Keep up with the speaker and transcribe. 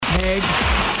tag.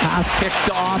 Pass picked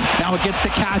off. Now it gets to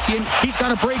Kassian. He's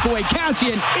got a breakaway.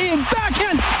 Kassian in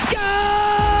backhand. Scores!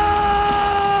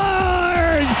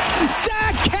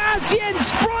 Zack Kassian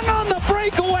sprung on the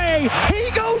breakaway.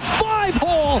 He goes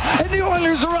 5-hole, and the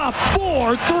Oilers are up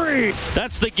 4-3.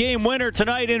 That's the game winner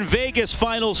tonight in Vegas.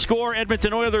 Final score,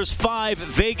 Edmonton Oilers 5,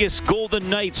 Vegas Golden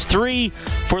Knights 3.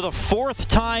 For the fourth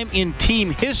time in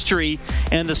team history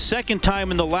and the second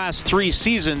time in the last 3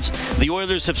 seasons, the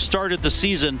Oilers have started the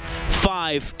season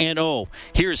 5-0.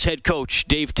 Here's head coach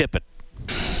Dave Tippett.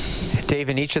 Dave,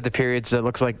 in each of the periods, it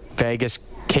looks like Vegas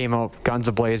came out guns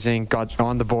a-blazing, got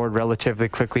on the board relatively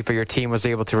quickly, but your team was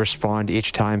able to respond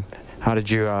each time. How did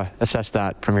you assess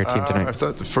that from your team tonight? I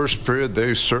thought the first period,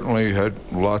 they certainly had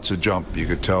lots of jump. You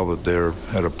could tell that they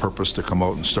had a purpose to come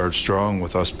out and start strong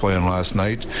with us playing last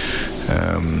night.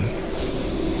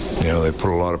 They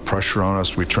put a lot of pressure on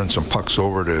us. We turned some pucks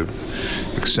over to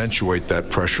accentuate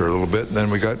that pressure a little bit. And then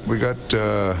we got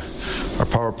our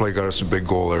power play got us a big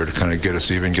goal there to kind of get us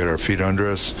even, get our feet under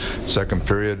us. Second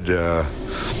period,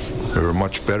 they were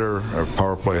much better. Our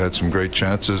power play had some great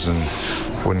chances and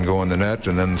wouldn't go in the net.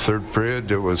 And then the third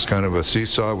period, it was kind of a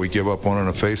seesaw. We give up one on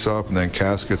a face-off, and then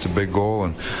Cass gets a big goal.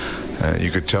 And you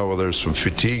could tell there's some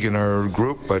fatigue in our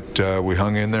group, but we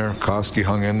hung in there. Koski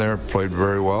hung in there, played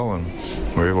very well, and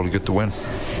we were able to get the win.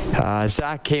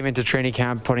 Zack came into training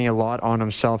camp putting a lot on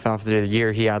himself after the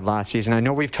year he had last season. I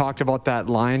know we've talked about that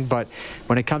line, but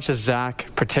when it comes to Zack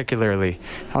particularly,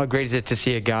 how great is it to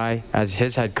see a guy as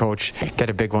his head coach get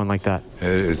a big one like that?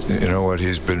 You know what,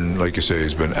 he's been, like you say,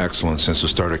 he's been excellent since the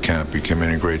start of camp. He came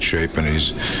in great shape, and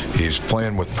he's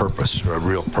playing with purpose, a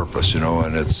real purpose,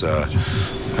 and it's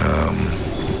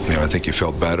I think he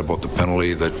felt bad about the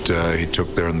penalty that he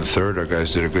took there in the third. Our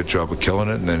guys did a good job of killing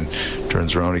it, and then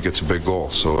turns around, he gets a big goal.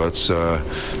 So that's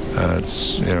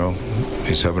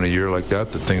he's having a year like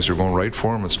that things are going right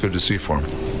for him. It's good to see for him.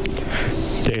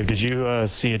 Dave, did you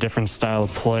see a different style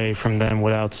of play from them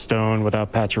without Stone,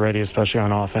 without Pacioretty, especially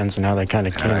on offense, and how they kind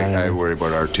of came in? I worry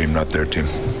about our team, not their team.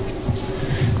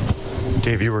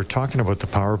 Dave, you were talking about the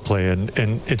power play, and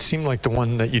it seemed like the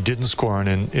one that you didn't score on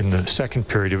in the second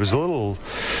period, it was a little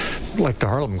like the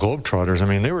Harlem Globetrotters. I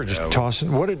mean, they were just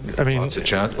tossing. Lots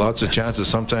of chances.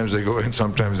 Sometimes they go in,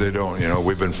 sometimes they don't.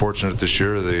 We've been fortunate this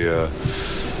year. The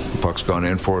puck's gone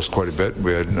in for us quite a bit.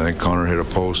 I think Connor hit a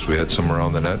post. We had some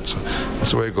around the net. So that's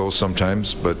the way it goes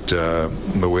sometimes. But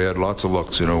we had lots of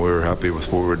looks. We were happy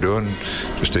with what we were doing.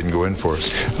 Just didn't go in for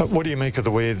us. What do you make of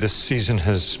the way this season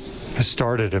has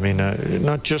started? I mean,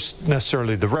 not just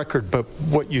necessarily the record, but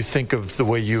what you think of the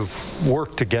way you've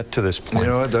worked to get to this point.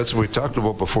 That's what we talked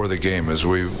about before the game. Is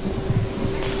the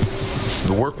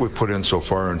work we put in so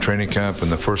far in training camp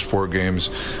and the first 4 games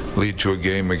lead to a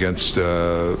game against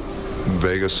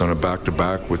Vegas on a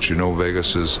back-to-back, which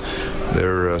Vegas is,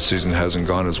 their season hasn't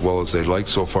gone as well as they'd like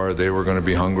so far. They were going to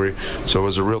be hungry, so it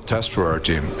was a real test for our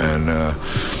team, and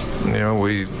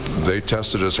they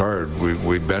tested us hard.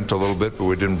 We bent a little bit, but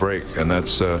we didn't break, and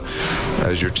that's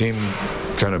as your team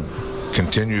kind of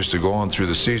continues to go on through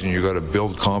the season, you got to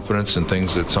build confidence in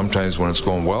things that sometimes when it's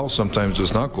going well, sometimes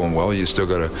it's not going well, you still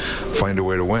got to find a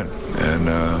way to win. And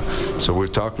so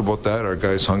we've talked about that. Our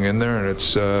guys hung in there, and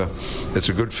it's a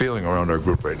good feeling around our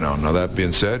group right now. Now, that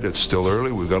being said, it's still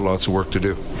early. We've got lots of work to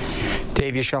do.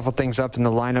 Dave, you shuffled things up in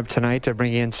the lineup tonight to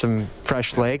bring in some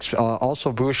fresh legs.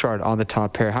 Also, Bouchard on the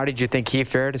top pair. How did you think he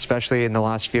fared, especially in the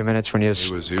last few minutes when he was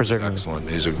preserving? He was excellent.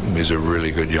 He's a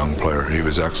really good young player. He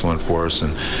was excellent for us,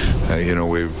 and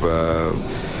we've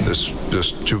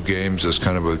this 2 games is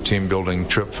kind of a team-building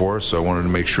trip for us. So I wanted to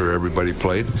make sure everybody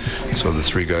played. So the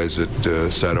 3 guys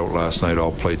that sat out last night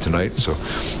all played tonight. So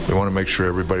we want to make sure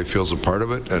everybody feels a part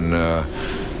of it, and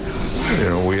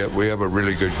we have a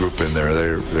really good group in there.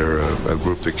 They're a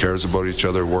group that cares about each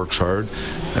other, works hard,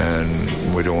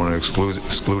 and we don't want to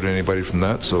exclude anybody from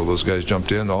that. So those guys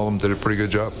jumped in. All of them did a pretty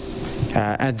good job.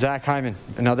 And Zach Hyman,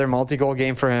 another multi-goal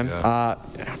game for him. Yeah.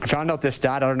 I found out this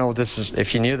stat. I don't know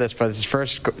if you knew this, but it's his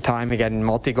first time again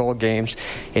multi-goal games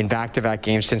in back-to-back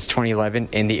games since 2011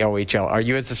 in the OHL. Are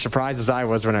you as surprised as I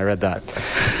was when I read that?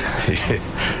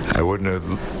 I wouldn't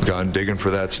have gone digging for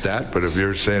that stat, but if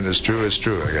you're saying it's true,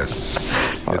 I guess.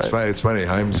 It's funny.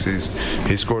 Hyman,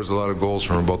 he scores a lot of goals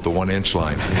from about the 1-inch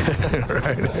line,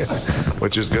 right?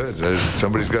 Which is good.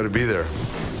 Somebody's got to be there.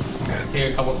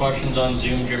 Take a couple questions on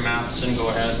Zoom. Jim Matheson, go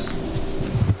ahead.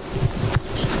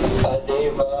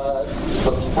 Dave,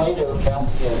 the play to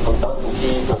Kassian from Duncan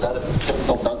Keith, was that a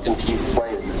typical Duncan Keith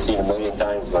play that you've seen a million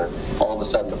times where all of a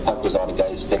sudden the puck was on a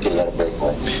guy's stick and he had a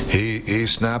breakaway? He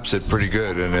snaps it pretty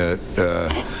good, and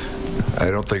I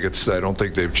don't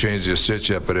think they've changed the stitch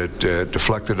yet, but it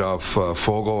deflected off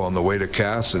Fogle on the way to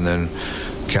Cass, and then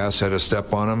Cass had a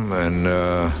step on him and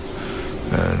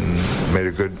made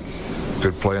a good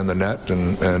play on the net,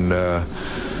 and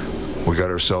we got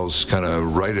ourselves kind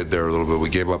of righted there a little bit. We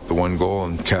gave up the one goal,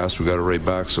 and Cass, we got it right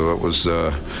back, so that was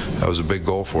a big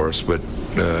goal for us. But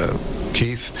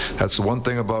Keith, that's the one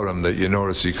thing about him that you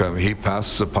notice. He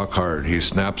passes the puck hard. He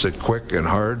snaps it quick and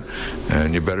hard,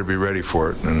 and you better be ready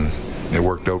for it. And it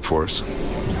worked out for us.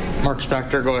 Mark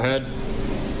Spector, go ahead.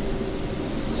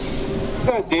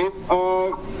 Yeah, Dave.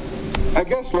 I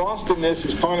guess lost in this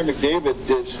is Connor McDavid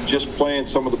is just playing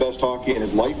some of the best hockey in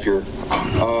his life here.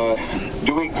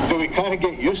 Do we kind of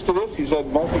get used to this? He's had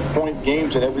multi-point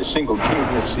games in every single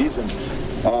game this season.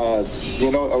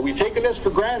 Are we taking this for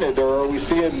granted, or are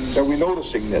we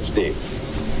noticing this, Dave?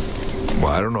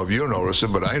 Well, I don't know if you notice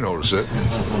it, but I notice it.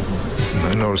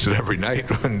 I notice it every night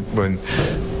when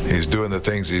he's doing the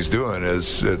things he's doing.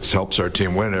 It helps our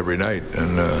team win every night.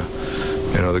 And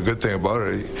the good thing about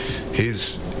it,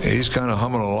 he's kind of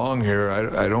humming along here.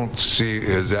 I don't see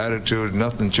his attitude.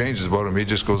 Nothing changes about him. He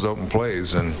just goes out and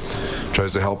plays and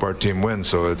tries to help our team win.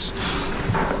 So it's,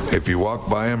 if you walk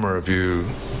by him or if you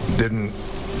didn't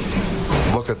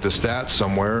look at the stats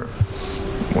somewhere,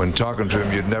 when talking to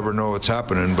him, you'd never know what's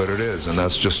happening, but it is, and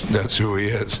that's who he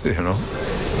is, Daniel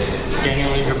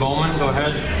Inter-Bowman, go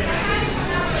ahead.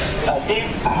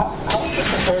 Dave, how would you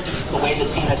compare to the way the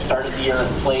team has started the year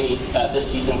and played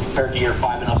this season compared to your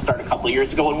 5-0 start a couple of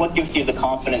years ago, and what gives you the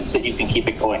confidence that you can keep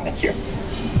it going this year?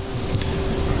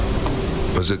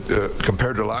 Was it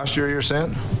compared to last year, you're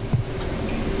saying?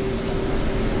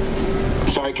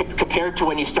 Sorry, compared to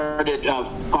when you started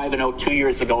 5-0 2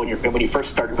 years ago when you first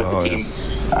started with the team,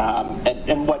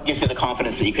 and what gives you the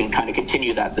confidence that you can kind of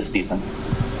continue that this season?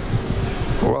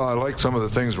 Well, I like some of the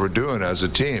things we're doing as a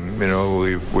team.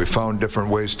 We found different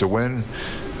ways to win.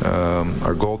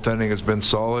 Our goaltending has been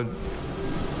solid.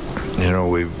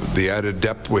 The added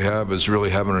depth we have is really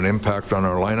having an impact on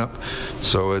our lineup.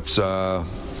 So it's, I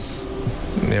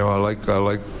like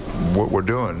what we're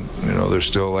doing. There's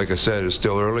still, like I said, it's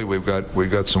still early. We've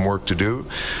got some work to do,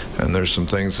 and there's some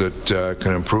things that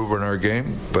can improve in our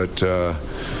game. But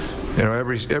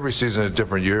every season is a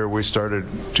different year. We started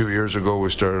 2 years ago. We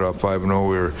started off 5-0.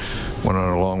 We went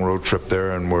on a long road trip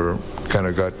there, and we're kind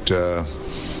of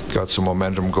got some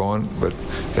momentum going. But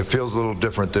it feels a little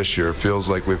different this year. It feels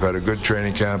like we've had a good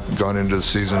training camp, gone into the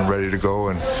season ready to go,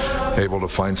 and able to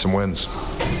find some wins.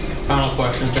 Final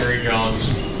question, Terry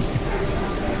Jones.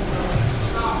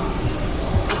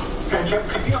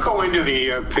 Can you go into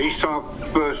the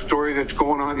face-off story that's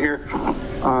going on here?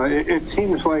 It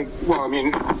seems like,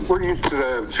 we're used to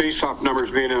the face-off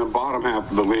numbers being in the bottom half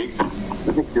of the league.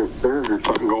 I think you're third or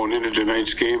something going into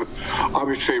tonight's game.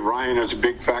 Obviously, Ryan is a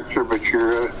big factor, but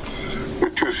your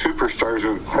two superstars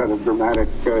have had a dramatic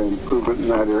improvement in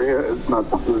that area. It's not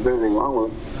that there's anything wrong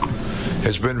with it.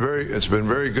 It's been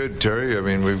very good, Terry. I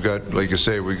mean, we've got, like you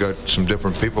say, we've got some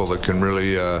different people that can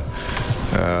really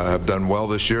have done well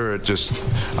this year. It just,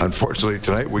 unfortunately,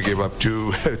 tonight we gave up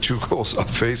two goals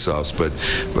off face-offs, but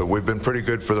we've been pretty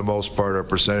good for the most part. Our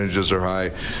percentages are high.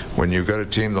 When you've got a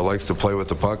team that likes to play with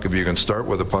the puck, if you can start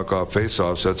with the puck off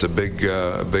face-offs, that's a big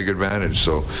advantage.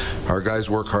 So our guys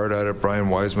work hard at it. Brian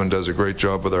Wiseman does a great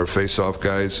job with our face-off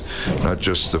guys, not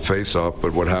just the face-off,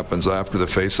 but what happens after the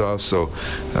face-off. So.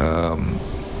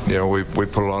 We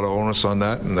put a lot of onus on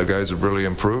that, and the guys have really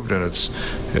improved, and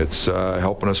it's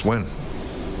helping us win.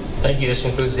 Thank you. This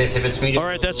concludes Dave Tippett's media. All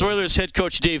right, that's Oilers head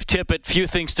coach Dave Tippett. Few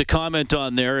things to comment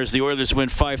on there as the Oilers win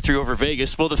 5-3 over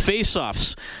Vegas. Well, the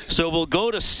face-offs. So we'll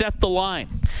go to set the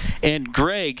line. And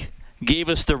Greg gave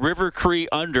us the River Cree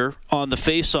under on the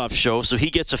face-off show, so he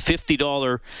gets a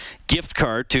 $50 gift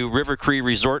card to River Cree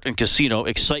Resort and Casino.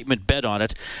 Excitement bet on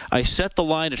it. I set the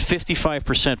line at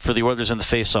 55% for the Oilers in the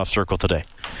face-off circle today.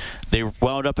 They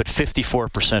wound up at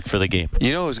 54% for the game.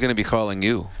 You know who's going to be calling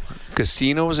you?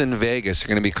 Casinos in Vegas are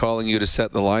going to be calling you to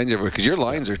set the lines everywhere because your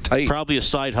lines are tight. Probably a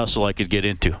side hustle I could get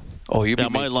into. Oh,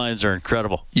 my lines are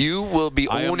incredible. You will be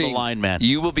owning. I am the line man.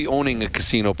 You will be owning a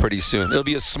casino pretty soon. It'll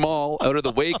be a small,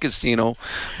 out-of-the-way casino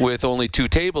with only 2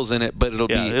 tables in it, but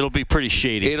it'll be pretty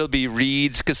shady. It'll be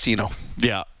Reed's Casino.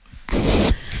 Yeah.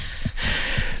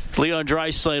 Leon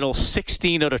Draisaitl,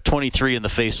 16 out of 23 in the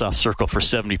face-off circle for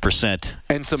 70%.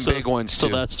 And some big ones, too.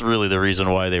 So that's really the reason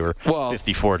why they were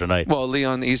 54 tonight. Well,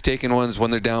 Leon, he's taking ones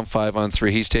when they're down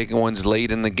 5-on-3. He's taking ones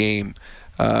late in the game.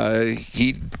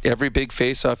 Every big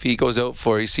face-off he goes out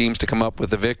for, he seems to come up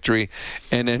with a victory.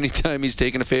 And anytime he's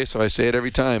taking a face-off, I say it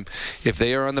every time, if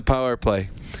they are on the power play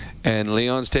and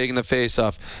Leon's taking the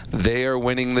face-off, they are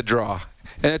winning the draw.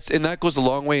 And that goes a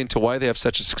long way into why they have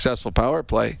such a successful power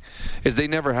play, is they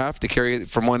never have to carry it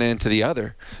from one end to the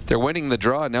other. They're winning the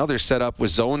draw. Now they're set up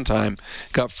with zone time,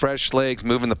 got fresh legs,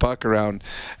 moving the puck around.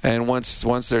 And once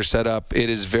they're set up, it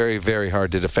is very, very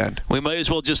hard to defend. We might as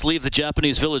well just leave the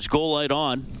Japanese Village goal light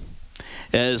on,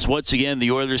 as once again the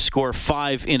Oilers score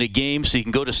 5 in a game. So you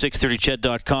can go to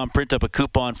 630ched.com, print up a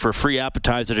coupon for a free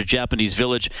appetizer at Japanese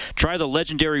Village. Try the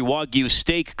legendary Wagyu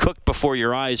steak cooked before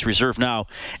your eyes. Reserve now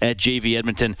at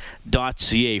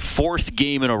jvedmonton.ca. 4th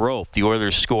game in a row the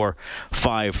Oilers score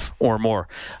 5 or more.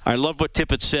 I love what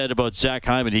Tippett said about Zach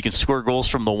Hyman. He can score goals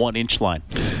from the 1-inch line.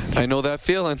 I know that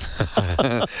feeling.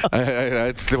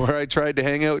 That's where I tried to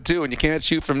hang out too. When you can't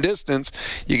shoot from distance,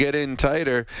 you get in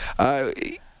tighter.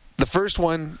 The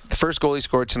first goal he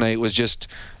scored tonight was just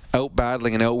out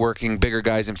battling and outworking bigger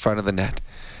guys in front of the net.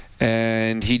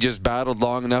 And he just battled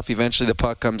long enough. Eventually the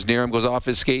puck comes near him, goes off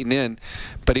his skating in,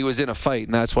 but he was in a fight,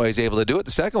 and that's why he's able to do it.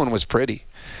 The second one was pretty.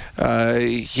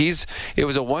 It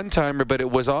was a one-timer, but it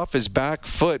was off his back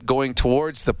foot going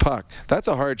towards the puck. That's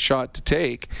a hard shot to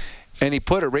take, and he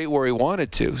put it right where he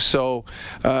wanted to. So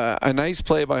a nice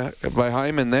play by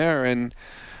Hyman there, and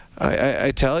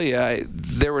I tell you,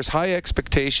 there was high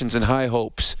expectations and high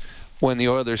hopes when the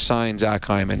Oilers signed Zach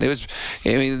Hyman.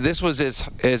 This was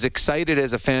as excited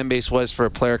as a fan base was for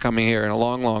a player coming here in a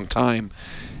long, long time.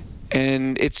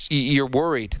 And you're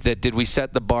worried that did we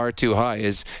set the bar too high?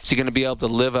 Is he going to be able to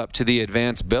live up to the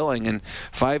advanced billing? And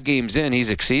 5 games in,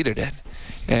 he's exceeded it.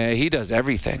 He does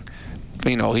everything.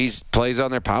 He plays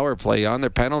on their power play, on their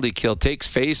penalty kill, takes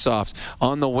face-offs,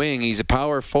 on the wing. He's a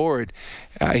power forward.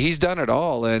 He's done it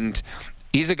all, and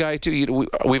he's a guy, too.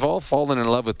 We've all fallen in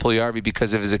love with Puljujarvi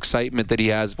because of his excitement that he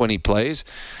has when he plays.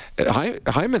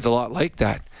 Hyman's a lot like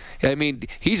that.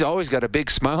 He's always got a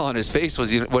big smile on his face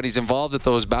when he's involved with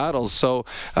those battles. So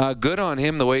good on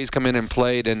him, the way he's come in and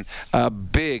played, and a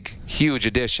big, huge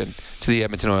addition to the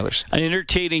Edmonton Oilers. An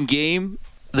entertaining game.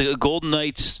 The Golden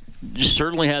Knights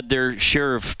certainly had their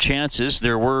share of chances.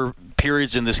 There were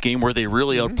periods in this game where they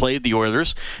really outplayed the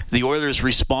Oilers. The Oilers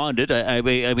responded.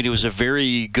 It was a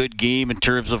very good game in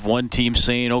terms of one team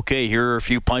saying, okay, here are a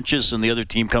few punches, and the other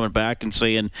team coming back and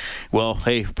saying, well,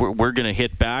 hey, we're going to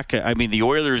hit back. The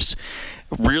Oilers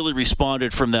really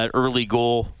responded from that early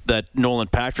goal that Nolan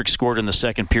Patrick scored in the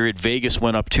second period. Vegas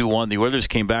went up 2-1. The Oilers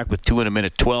came back with 2 in a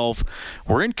minute 12.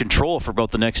 We're in control for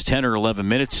about the next 10 or 11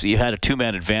 minutes. You had a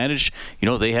 2-man advantage.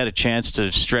 They had a chance to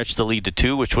stretch the lead to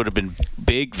 2, which would have been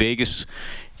big. Vegas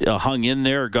hung in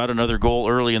there, got another goal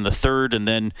early in the third, and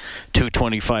then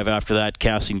 2:25 after that,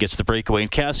 Kassian gets the breakaway.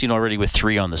 And Kassian already with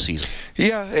 3 on the season.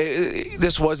 Yeah,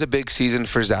 this was a big season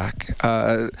for Zach.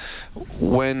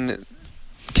 When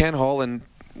Ken Holland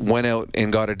went out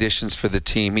and got additions for the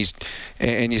team,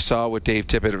 and you saw with Dave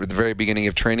Tippett at the very beginning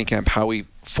of training camp how he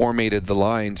formatted the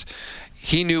lines.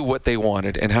 He knew what they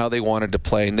wanted and how they wanted to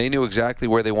play, and they knew exactly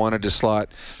where they wanted to slot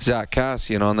Zach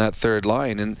Kassian on that third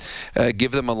line and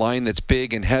give them a line that's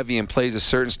big and heavy and plays a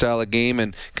certain style of game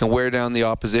and can wear down the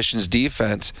opposition's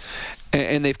defense.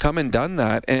 And they've come and done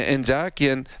that. And Zach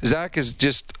has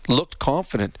just looked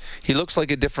confident. He looks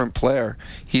like a different player.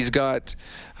 He's got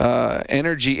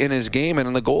energy in his game. And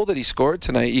on the goal that he scored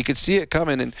tonight, you could see it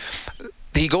coming. And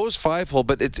he goes 5-hole,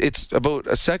 but it's about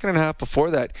a second and a half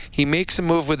before that. He makes a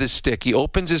move with his stick. He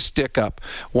opens his stick up.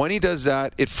 When he does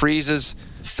that, it freezes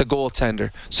the goaltender.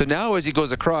 So now as he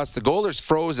goes across, the goaler's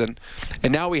frozen,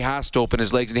 and now he has to open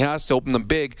his legs, and he has to open them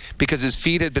big because his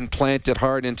feet had been planted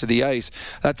hard into the ice.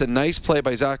 That's a nice play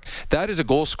by Zach. That is a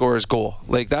goal scorer's goal.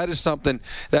 That is something,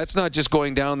 that's not just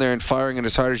going down there and firing it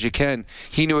as hard as you can.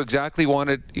 He knew exactly what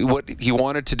he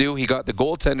wanted to do. He got the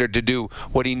goaltender to do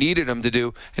what he needed him to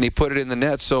do, and he put it in the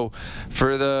net. So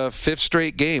for the 5th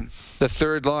straight game, the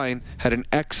third line had an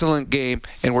excellent game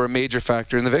and were a major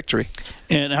factor in the victory.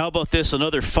 And how about this?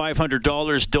 Another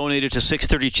 $500 donated to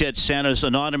 630 Ched Santa's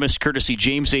Anonymous, courtesy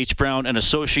James H. Brown and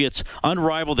Associates.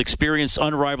 Unrivaled experience,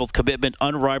 unrivaled commitment,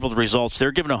 unrivaled results.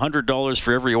 They're giving $100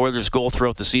 for every Oilers goal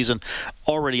throughout the season,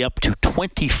 already up to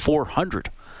 $2,400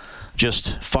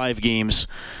 just 5 games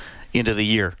into the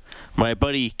year. My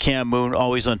buddy Cam Moon,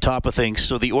 always on top of things.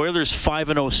 So the Oilers'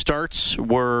 5-0 starts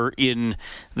were in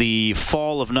the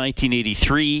fall of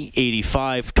 1983,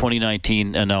 85,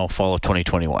 2019, and now fall of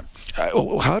 2021.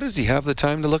 How does he have the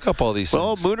time to look up all these things?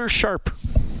 Well, Mooner's sharp.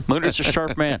 Mooner's a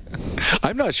sharp man.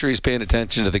 I'm not sure he's paying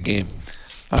attention to the game.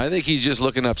 I think he's just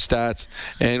looking up stats.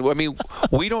 And, I mean,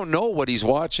 we don't know what he's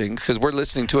watching because we're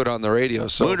listening to it on the radio.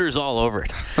 So Mooner's all over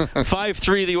it.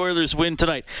 5-3, the Oilers win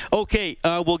tonight. Okay,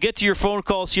 we'll get to your phone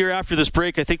calls here after this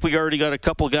break. I think we already got a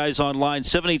couple guys online.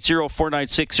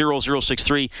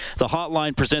 780-496-0063. The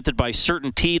hotline presented by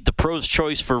CertainTeed, the pro's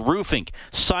choice for roofing,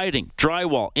 siding,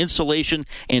 drywall, insulation,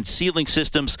 and ceiling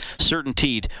systems.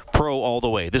 CertainTeed, pro all the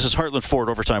way. This is Heartland Ford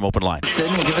Overtime Open Line.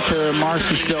 We'll give it to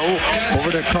Marchessault.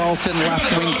 Over to Carlson,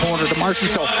 left wing corner to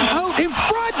Marchessault. Out in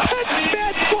front to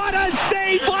Smith. What a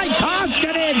save by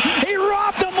Koskinen. He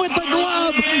robbed him with the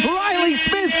glove. Riley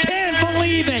Smith can't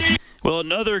believe it. Well,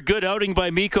 another good outing by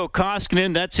Mikko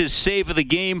Koskinen. That's his save of the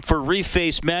game for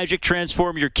Reface Magic.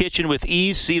 Transform your kitchen with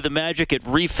ease. See the magic at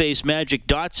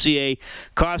refacemagic.ca.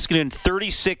 Koskinen,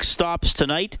 36 stops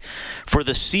tonight. For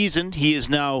the season, he is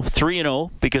now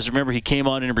 3-0 because, remember, he came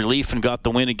on in relief and got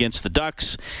the win against the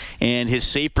Ducks, and his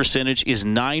save percentage is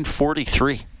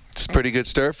 .943. It's a pretty good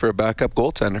start for a backup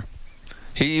goaltender.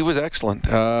 He was excellent.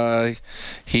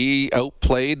 He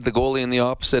outplayed the goalie in the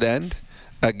opposite end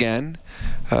again.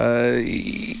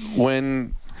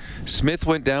 When Smith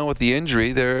went down with the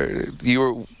injury, there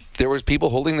was people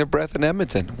holding their breath in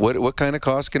Edmonton. What kind of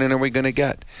Koskinen are we going to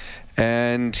get?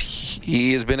 And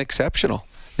he has been exceptional.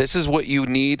 This is what you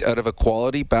need out of a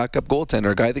quality backup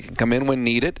goaltender, a guy that can come in when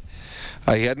needed.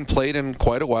 He hadn't played in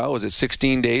quite a while. Was it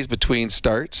 16 days between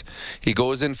starts? He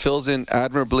goes in, fills in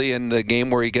admirably in the game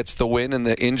where he gets the win in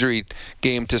the injury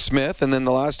game to Smith, and then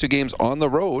the last two games on the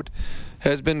road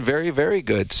has been very, very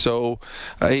good. So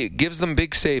he gives them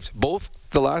big saves. Both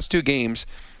the last two games,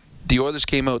 the Oilers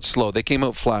came out slow. They came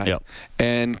out flat. Yep.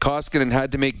 And Koskinen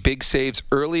had to make big saves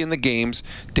early in the games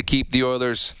to keep the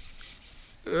Oilers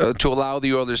to allow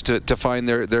the Oilers to find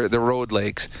their road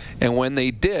legs. And when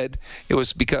they did, it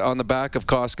was because on the back of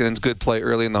Koskinen's good play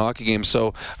early in the hockey game.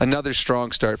 So another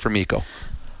strong start for Mikko.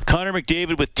 Connor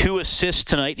McDavid with 2 assists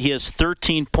tonight. He has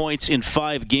 13 points in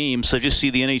 5 games. I just see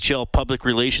the NHL Public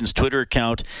Relations Twitter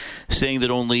account saying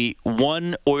that only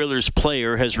one Oilers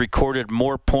player has recorded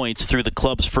more points through the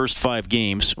club's first 5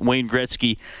 games. Wayne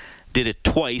Gretzky did it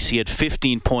twice. He had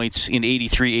 15 points in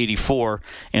 83-84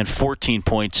 and 14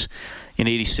 points in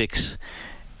 86-87.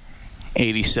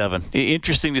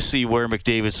 Interesting to see where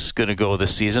McDavid's going to go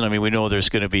this season. I mean, we know there's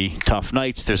going to be tough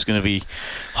nights. There's going to be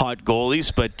hot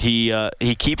goalies, but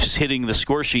he keeps hitting the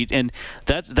score sheet, and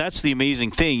that's the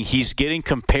amazing thing. He's getting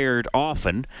compared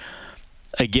often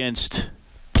against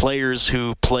players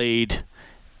who played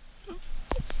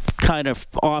kind of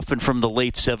often from the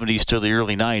late 70s to the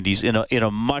early 90s in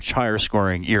a much higher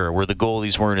scoring era where the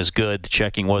goalies weren't as good, the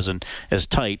checking wasn't as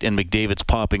tight, and McDavid's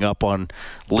popping up on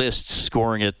lists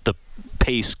scoring at the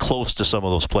pace close to some of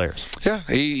those players. Yeah,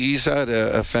 he's had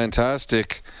a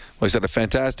fantastic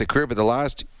career, but the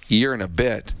last year and a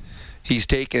bit, he's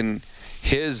taken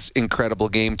his incredible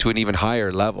game to an even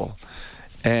higher level.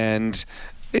 And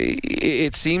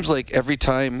it seems like every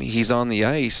time he's on the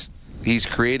ice, he's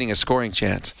creating a scoring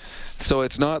chance. So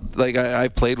it's not like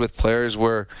I've played with players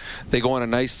where they go on a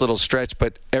nice little stretch,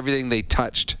 but everything they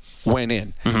touched went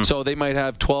in. Mm-hmm. So they might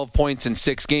have 12 points in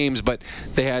 6 games, but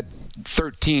they had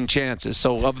 13 chances.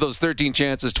 So of those 13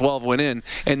 chances, 12 went in,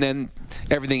 and then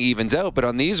everything evens out. But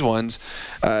on these ones,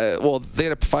 they had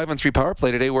a 5-on-3 power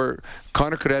play today where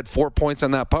Connor could have had 4 points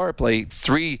on that power play.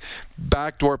 3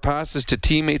 backdoor passes to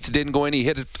teammates that didn't go in. He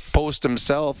hit a post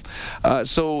himself.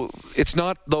 So it's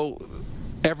not, though,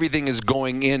 everything is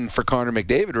going in for Connor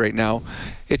McDavid right now.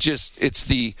 It's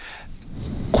the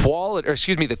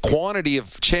quantity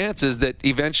of chances that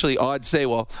eventually odds say,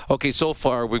 well, okay, so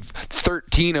far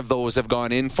 13 of those have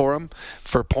gone in for him,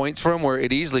 for points for him, where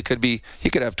it easily could be, he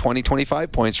could have 20,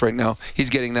 25 points right now. He's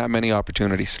getting that many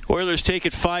opportunities. Oilers take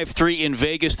it 5-3 in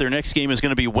Vegas. Their next game is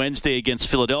going to be Wednesday against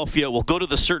Philadelphia. We'll go to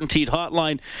the CertainTeed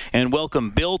hotline and welcome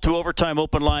Bill to Overtime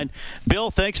Open Line. Bill,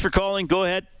 thanks for calling. Go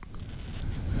ahead.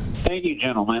 Thank you,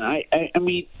 gentlemen. I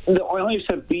mean, the Oilers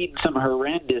have beaten some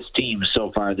horrendous teams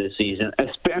so far this season,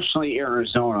 especially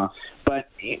Arizona.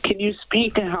 But can you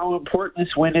speak to how important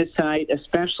this win is tonight,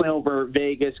 especially over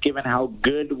Vegas, given how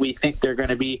good we think they're going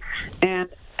to be, and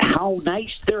how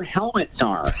nice their helmets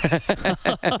are?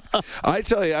 I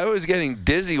tell you, I was getting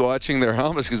dizzy watching their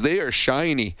helmets because they are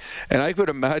shiny. And I could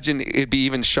imagine it'd be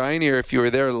even shinier if you were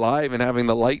there live and having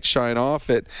the light shine off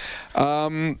it.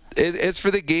 It's for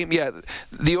the game. Yeah,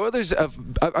 the Oilers,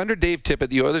 under Dave Tippett,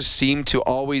 the Oilers seem to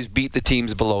always beat the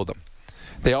teams below them.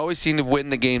 They always seem to win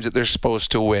the games that they're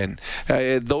supposed to win.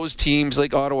 Those teams,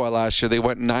 like Ottawa last year, they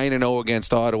went 9-0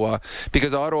 against Ottawa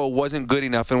because Ottawa wasn't good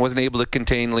enough and wasn't able to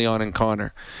contain Leon and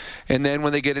Connor. And then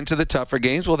when they get into the tougher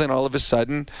games, well, then all of a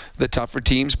sudden, the tougher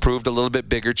teams proved a little bit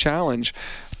bigger challenge.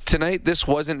 tonight, this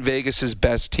wasn't Vegas's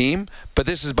best team, but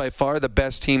this is by far the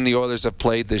best team the Oilers have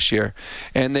played this year.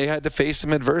 And they had to face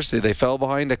some adversity. They fell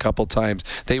behind a couple times.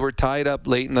 They were tied up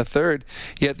late in the third,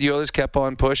 yet the Oilers kept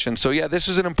on pushing. So, yeah, this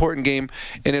was an important game,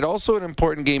 and it also an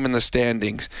important game in the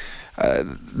standings.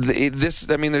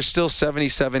 There's still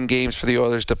 77 games for the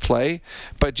Oilers to play,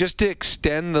 but just to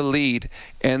extend the lead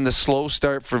and the slow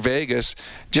start for Vegas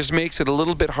just makes it a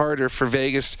little bit harder for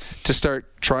Vegas to start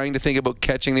trying to think about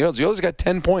catching the Oilers. The Oilers got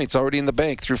 10 points already in the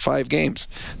bank through 5 games.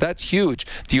 That's huge.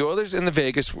 The Oilers and the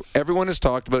Vegas, everyone has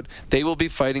talked about, they will be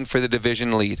fighting for the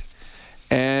division lead.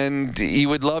 And you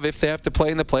would love, if they have to play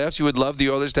in the playoffs, you would love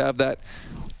the Oilers to have that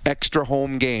extra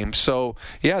home game. So,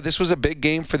 yeah, this was a big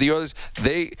game for the Oilers.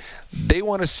 They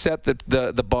want to set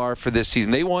the bar for this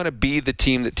season. They want to be the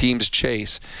team that teams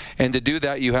chase. And to do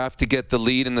that, you have to get the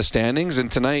lead in the standings.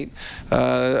 And tonight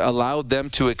allowed them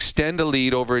to extend a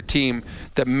lead over a team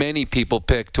that many people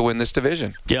picked to win this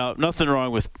division. Yeah, nothing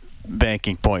wrong with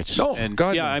banking points. No, and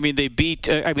God, yeah, no. I mean they beat.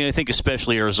 I think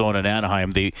especially Arizona and Anaheim.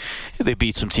 They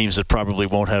beat some teams that probably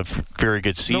won't have very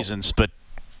good seasons, but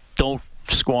don't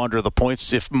squander the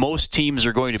points. If most teams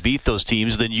are going to beat those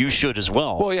teams, then you should as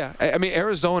well. Well, yeah. I mean,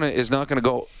 Arizona is not going to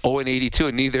go 0-82,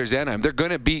 and neither is Anaheim. They're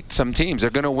going to beat some teams.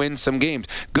 They're going to win some games.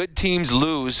 Good teams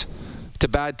lose to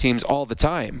bad teams all the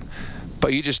time,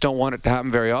 but you just don't want it to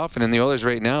happen very often. And the Oilers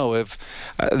right now, if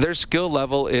their skill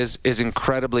level is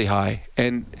incredibly high,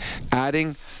 and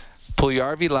adding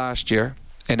Puljujarvi last year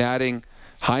and adding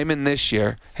Hyman this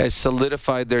year has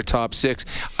solidified their top 6.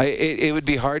 It would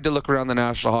be hard to look around the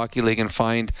National Hockey League and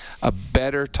find a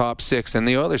better top 6 than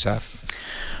the Oilers have.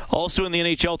 Also in the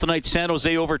NHL tonight, San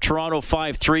Jose over Toronto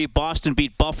 5-3. Boston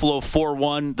beat Buffalo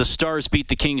 4-1. The Stars beat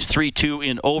the Kings 3-2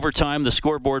 in overtime. The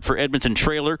scoreboard for Edmonton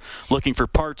Trailer. Looking for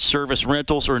parts, service,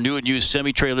 rentals, or new and used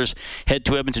semi-trailers, head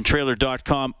to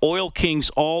edmontontrailer.com. Oil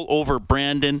Kings all over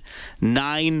Brandon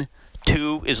 9-2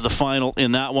 is the final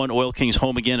in that one. Oil Kings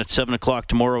home again at 7 o'clock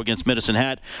tomorrow against Medicine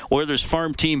Hat. Oilers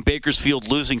farm team Bakersfield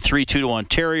losing 3-2 to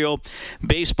Ontario.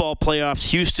 Baseball playoffs.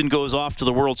 Houston goes off to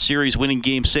the World Series, winning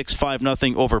Game 6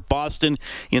 5-0 over Boston.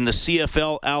 In the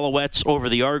CFL, Alouettes over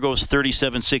the Argos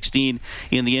 37-16.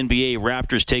 In the NBA,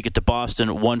 Raptors take it to Boston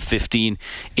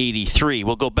 115-83.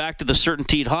 We'll go back to the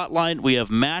Certainteed hotline. We have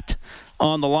Matt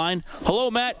on the line. Hello,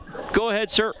 Matt. Go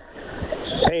ahead, sir.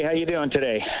 Hey, how you doing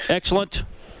today? Excellent.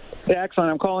 Yeah, excellent.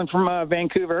 I'm calling from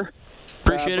Vancouver.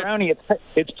 Appreciate it. Brownie,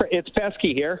 it's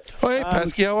Pesky here. Oh, hey,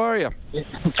 Pesky, how are you?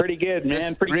 Pretty good,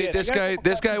 man. Pretty good.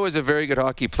 This guy was a very good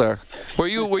hockey player. Were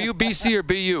you BC or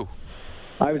BU?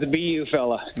 I was a BU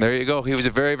fella. There you go. He was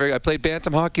a very I played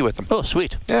bantam hockey with him. Oh,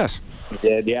 sweet. Yes. You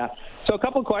did, yeah. So a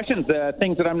couple of questions,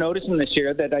 things that I'm noticing this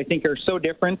year that I think are so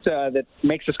different that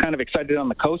makes us kind of excited on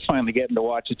the coast finally getting to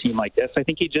watch a team like this. I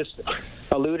think you just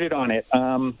alluded on it.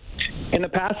 In the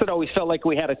past, it always felt like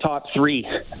we had a top 3,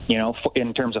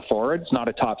 in terms of forwards, not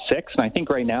a top 6. And I think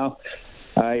right now,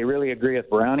 I really agree with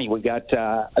Brownie. We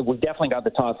definitely got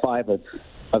the top 5 of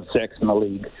 6 in the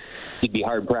league. You'd be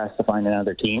hard pressed to find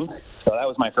another team. So that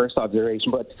was my first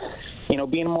observation. But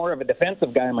being more of a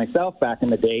defensive guy myself back in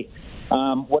the day,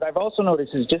 what I've also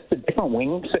noticed is just the different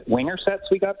winger sets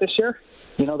we got this year.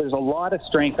 There's a lot of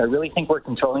strength. I really think we're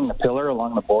controlling the pillar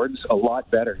along the boards a lot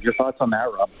better. Your thoughts on that,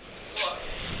 Rob?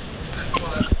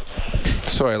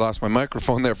 Sorry, I lost my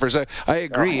microphone there for a second. I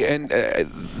agree, and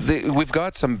we've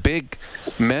got some big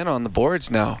men on the boards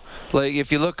now. Like,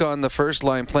 if you look on the first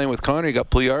line playing with Connor, you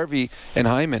got Puljujarvi and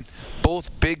Hyman.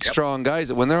 Both big, strong guys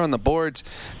that when they're on the boards,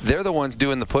 they're the ones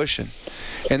doing the pushing.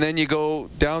 And then you go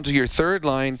down to your third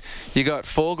line, you got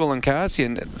Foegele and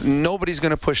Kassian. Nobody's going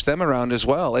to push them around as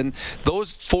well. And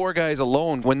those 4 guys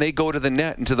alone, when they go to the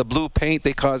net and to the blue paint,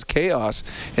 they cause chaos.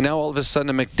 And now all of a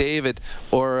sudden a McDavid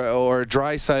or a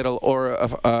Draisaitl or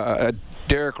a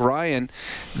Derek Ryan,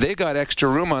 they got extra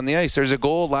room on the ice. There's a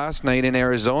goal last night in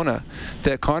Arizona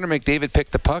that Connor McDavid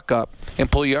picked the puck up and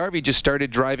Puljujarvi just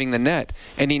started driving the net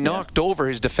and he knocked over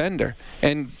his defender.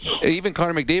 And even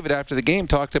Connor McDavid after the game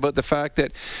talked about the fact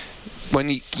that when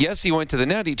he went to the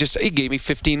net, he gave me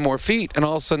 15 more feet, and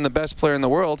all of a sudden the best player in the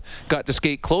world got to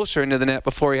skate closer into the net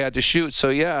before he had to shoot. So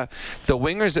yeah, the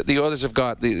wingers that the Oilers have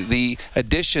got, the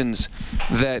additions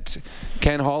that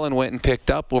Ken Holland went and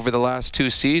picked up over the last 2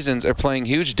 seasons are playing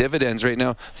huge dividends right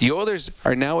now. The Oilers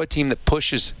are now a team that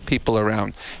pushes people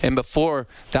around, and before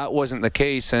that wasn't the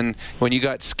case. And when you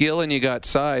got skill and you got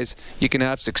size, you can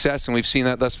have success, and we've seen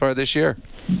that thus far this year.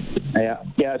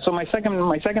 Yeah. So my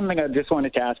second thing I just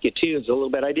wanted to ask you too is a little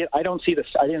bit. I didn't see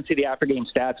the after game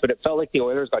stats, but it felt like the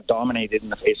Oilers got dominated in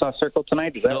the faceoff circle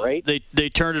tonight. Is that right? They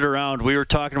turned it around. We were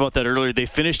talking about that earlier. They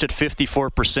finished at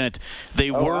 54%.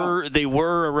 They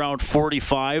were around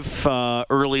 45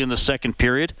 early in the second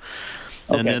period.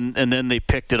 And then they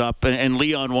picked it up, and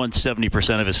Leon won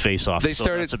 70% of his faceoffs.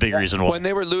 That's a big reason why. When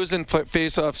they were losing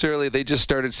faceoffs early, they just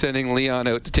started sending Leon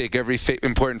out to take every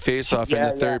important faceoff in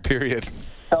the third period.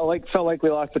 Felt like we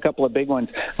lost a couple of big ones.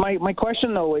 My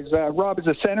question though is, Rob, as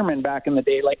a centerman back in the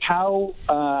day, like how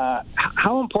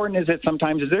important is it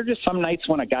sometimes? Is there just some nights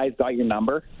when a guy's got your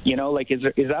number? You know, like is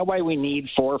that why we need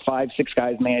 4, 5, 6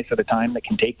 guys on the ice at a time that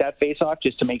can take that faceoff,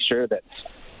 just to make sure that,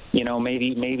 you know,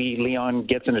 maybe Leon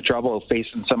gets into trouble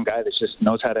facing some guy that just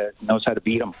knows how to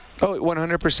beat him. Oh,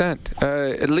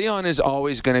 100%. Leon is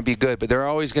always going to be good, but there are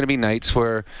always going to be nights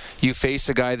where you face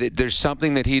a guy that there's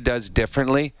something that he does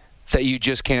differently that you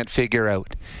just can't figure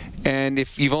out. And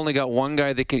if you've only got one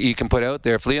guy that you can put out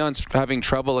there, if Leon's having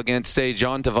trouble against, say,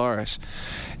 John Tavares,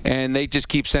 and they just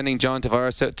keep sending John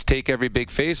Tavares out to take every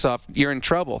big face-off, you're in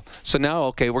trouble. So now,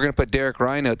 okay, we're going to put Derek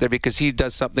Ryan out there because he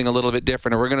does something a little bit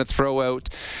different, or we're going to throw out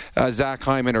Zach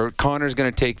Hyman, or Connor's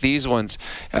going to take these ones.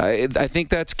 I think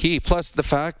that's key. Plus the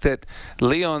fact that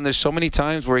Leon, there's so many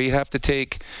times where he'd have to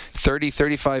take 30,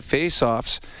 35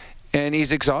 face-offs, and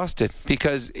he's exhausted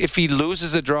because if he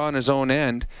loses a draw on his own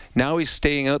end, now he's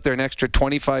staying out there an extra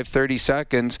 25, 30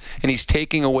 seconds, and he's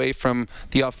taking away from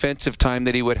the offensive time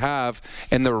that he would have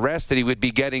and the rest that he would be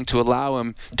getting to allow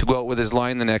him to go out with his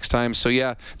line the next time. So,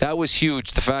 yeah, that was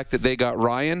huge. The fact that they got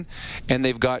Ryan and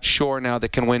they've got Shore now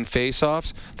that can win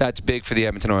faceoffs, that's big for the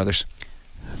Edmonton Oilers.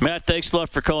 Matt, thanks a lot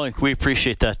for calling. We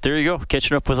appreciate that. There you go,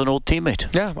 catching up with an old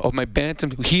teammate. Yeah, my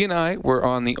bantam. He and I were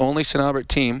on the only St. Albert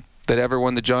team that ever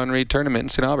won the John Reed tournament in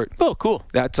St. Albert. Oh, cool.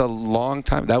 That's a long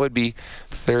time. That would be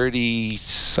 40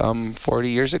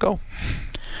 years ago.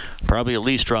 Probably at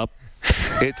least, Rob.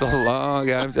 It's a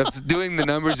long... I'm doing the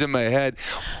numbers in my head.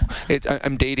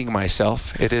 I'm dating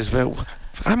myself. It is...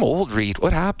 I'm old, Reed.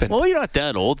 What happened? Well, you're not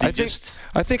that old. I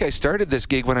think I started this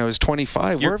gig when I was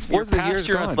 25. You're Where's the past years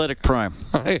your gone? athletic prime.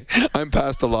 I'm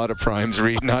past a lot of primes,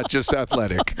 Reed, not just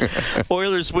athletic.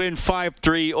 Oilers win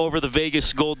 5-3 over the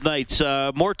Vegas Golden Knights.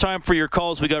 More time for your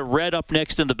calls. We got Red up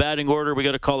next in the batting order. We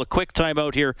got to call a quick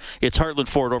timeout here. It's Heartland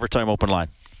Ford Overtime Open Line.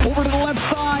 Over to the left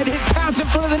side. His pass in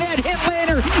front of the net. Hit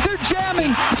later. They're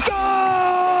jamming. Scores!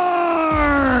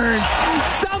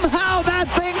 Somehow that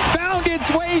thing found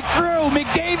its way through.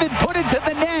 McDavid put it to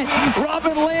the net.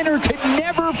 Robin Lehner could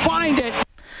never find it.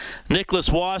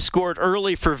 Nicholas Waugh scored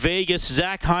early for Vegas.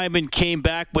 Zach Hyman came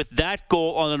back with that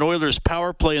goal on an Oilers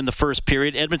power play in the first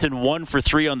period. Edmonton 1 for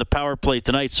 3 on the power play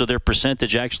tonight, so their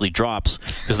percentage actually drops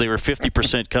because they were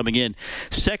 50% coming in.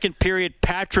 Second period,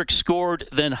 Patrick scored,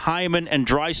 then Hyman and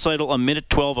Draisaitl a minute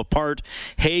 12 apart.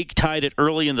 Haig tied it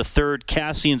early in the third.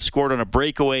 Cassian scored on a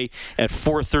breakaway at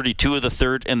 4:32 of the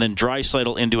third, and then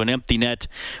Draisaitl into an empty net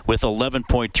with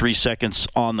 11.3 seconds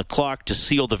on the clock to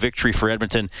seal the victory for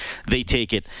Edmonton. They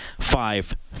take it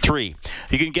 5-3.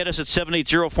 You can get us at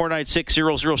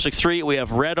 780-496-0063. We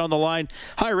have Red on the line.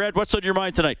 Hi, Red. What's on your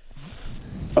mind tonight?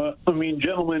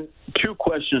 Gentlemen, 2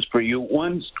 questions for you.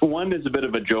 One is a bit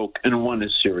of a joke, and one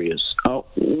is serious.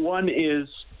 One is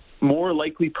more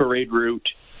likely parade route,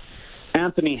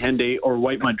 Anthony Henday or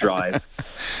Whitemud Drive.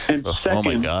 And second, oh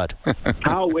my God.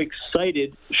 How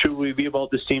excited should we be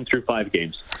about this team through 5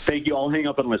 games? Thank you. I'll hang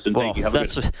up and listen. Thank you.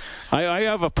 I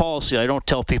have a policy. I don't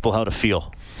tell people how to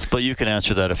feel, but you can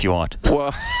answer that if you want.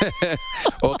 Well,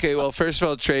 okay. Well, first of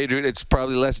all, trade route, it's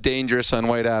probably less dangerous on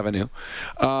White Avenue.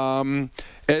 I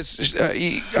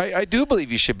do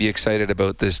believe you should be excited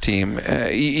about this team.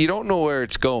 You don't know where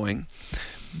it's going.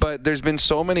 But there's been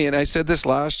so many, and I said this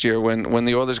last year when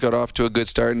the Oilers got off to a good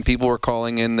start and people were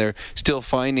calling in, they're still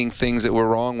finding things that were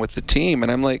wrong with the team. And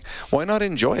I'm like, why not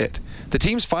enjoy it? The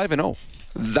team's 5-0.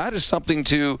 That is something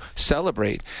to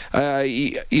celebrate.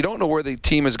 You don't know where the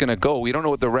team is going to go. We don't know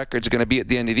what the record's going to be at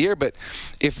the end of the year. But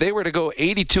if they were to go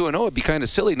 82-0, it'd be kind of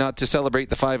silly not to celebrate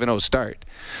the 5-0 start.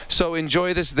 So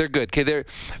enjoy this. They're good. Okay,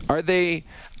 are they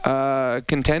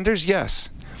contenders? Yes.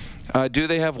 Do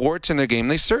they have warts in their game?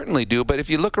 They certainly do. But if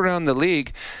you look around the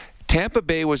league, Tampa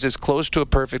Bay was as close to a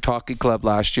perfect hockey club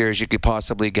last year as you could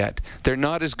possibly get. They're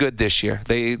not as good this year.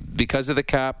 Because of the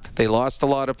cap, they lost a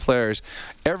lot of players.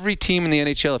 Every team in the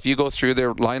NHL, if you go through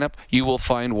their lineup, you will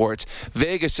find warts.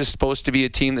 Vegas is supposed to be a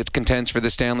team that contends for the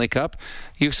Stanley Cup.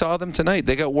 You saw them tonight.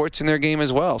 They got warts in their game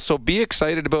as well. So be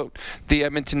excited about the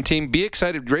Edmonton team. Be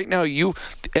excited. Right now,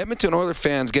 Edmonton Oilers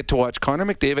fans get to watch Connor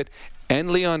McDavid and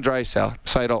Leon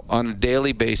Draisaitl on a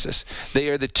daily basis. They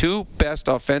are the two best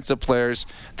offensive players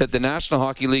that the National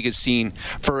Hockey League has seen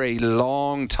for a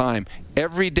long time.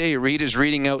 Every day, Reed is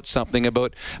reading out something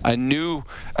about a new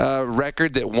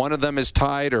record that one of them is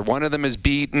tied or one of them is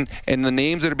beaten, and the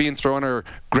names that are being thrown are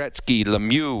Gretzky,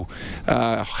 Lemieux,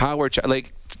 Howard.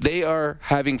 Like, they are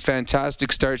having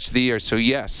fantastic starts to the year. So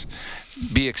yes,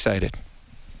 be excited.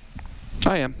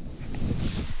 I am.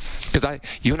 Because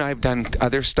you and I have done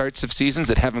other starts of seasons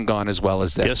that haven't gone as well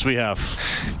as this. Yes, we have.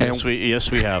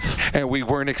 Yes, we have. And we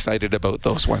weren't excited about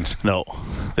those ones. No.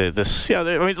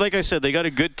 Like I said, they got a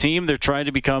good team. They're trying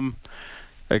to become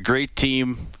a great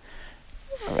team.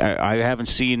 I haven't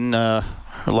seen a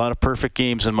lot of perfect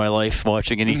games in my life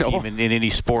watching any team in any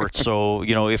sport. So,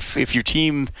 if your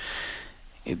team,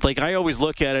 like I always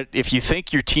look at it, if you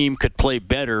think your team could play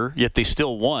better, yet they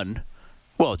still won,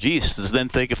 well, geez, then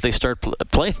think if they start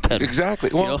playing better. Exactly.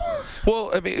 Well,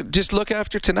 I mean, just look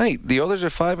after tonight. The Oilers are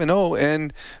 5-0,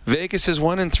 and Vegas is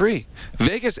 1-3.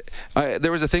 Vegas.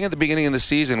 There was a thing at the beginning of the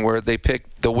season where they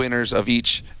picked the winners of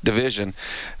each division.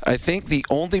 I think the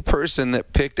only person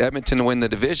that picked Edmonton to win the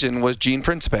division was Gene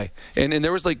Principe, and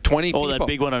there was like 20 people. Oh, that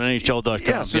big one on NHL.com.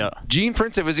 Yeah. So Gene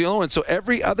Principe was the only one. So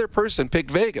every other person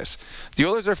picked Vegas. The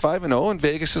Oilers are 5-0, and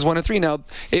Vegas is 1-3. Now,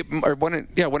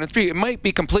 1-3. It might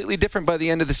be completely different by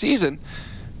the end of the season,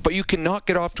 but you cannot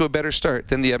get off to a better start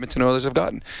than the Edmonton Oilers have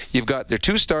gotten. You've got their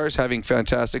two stars having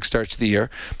fantastic starts to the year.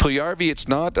 Puljujarvi, it's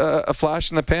not a flash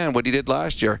in the pan what he did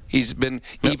last year. He's been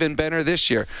even better this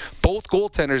year. Both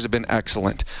goaltenders have been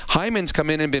excellent. Hyman's come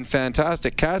in and been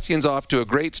fantastic. Kassian's off to a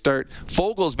great start.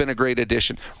 Fogel's been a great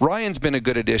addition. Ryan's been a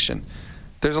good addition.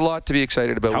 There's a lot to be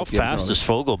excited about. How fast is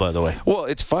Fogel, by the way? Well,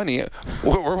 it's funny.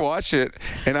 We're watching it,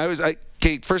 and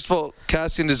first of all,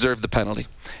 Kassian deserved the penalty.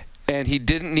 And he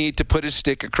didn't need to put his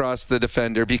stick across the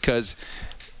defender because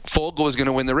Fogel was going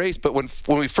to win the race. But when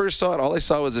we first saw it, all I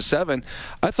saw was a 7.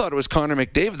 I thought it was Connor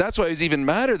McDavid. That's why I was even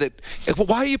madder that,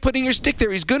 why are you putting your stick there?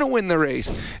 He's going to win the race.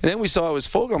 And then we saw it was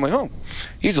Fogel. I'm like, oh,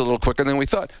 he's a little quicker than we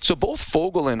thought. So both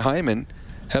Fogel and Hyman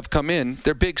have come in.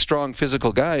 They're big, strong,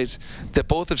 physical guys that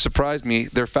both have surprised me.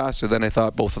 They're faster than I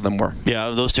thought both of them were.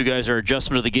 Yeah, those two guys are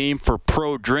adjustment of the game for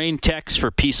Pro Drain Techs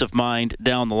for peace of mind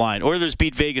down the line. Oilers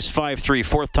beat Vegas 5-3,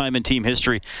 fourth time in team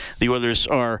history. The Oilers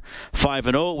are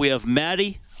 5-0. We have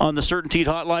Maddie on the Certainteed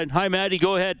hotline. Hi, Maddie.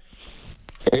 Go ahead.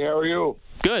 Hey, how are you?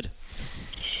 Good.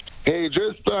 Hey,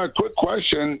 just a quick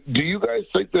question. Do you guys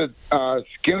think that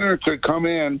Skinner could come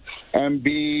in and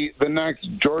be the next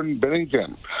Jordan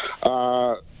Binnington?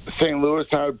 St. Louis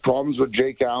had problems with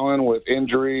Jake Allen with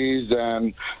injuries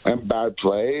and bad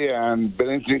play, and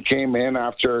Binnington came in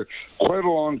after quite a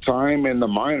long time in the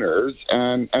minors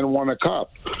and won a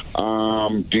cup.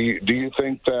 Do you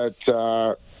think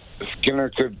that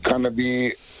Skinner could kind of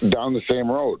be down the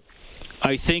same road?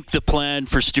 I think the plan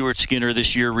for Stuart Skinner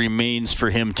this year remains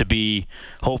for him to be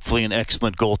hopefully an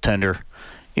excellent goaltender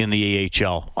in the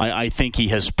AHL. I think he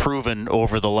has proven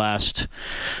over the last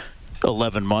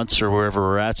 11 months or wherever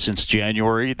we're at since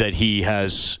January that he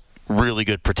has really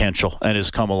good potential and has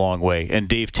come a long way. And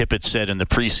Dave Tippett said in the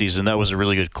preseason, that was a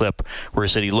really good clip, where he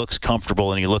said he looks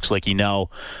comfortable and he looks like he now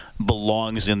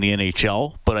belongs in the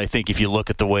NHL. But I think if you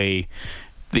look at the way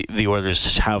the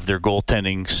Oilers have their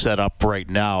goaltending set up right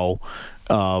now,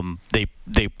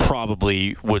 they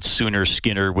probably would sooner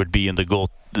Skinner would be in the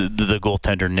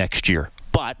goaltender next year.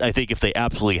 But I think if they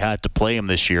absolutely had to play him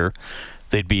this year,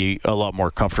 they'd be a lot more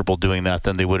comfortable doing that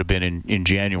than they would have been in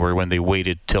January when they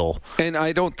waited till. And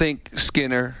I don't think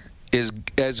Skinner is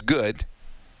as good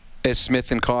as Smith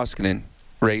and Koskinen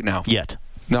right now. Yet.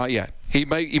 Not yet. He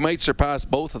might surpass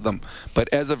both of them, but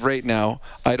as of right now,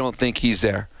 I don't think he's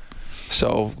there.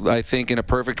 So I think in a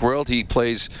perfect world, he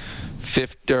plays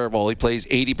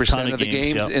 80% of the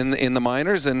games in the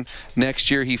minors, and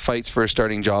next year he fights for a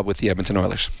starting job with the Edmonton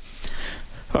Oilers.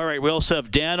 All right, we also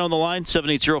have Dan on the line,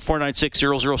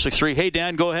 780-496-0063. Hey,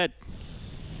 Dan, go ahead.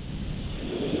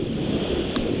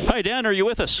 Hi, Dan, are you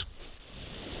with us?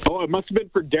 Oh, it must have been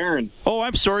for Darren. Oh,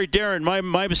 I'm sorry, Darren.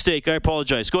 My mistake. I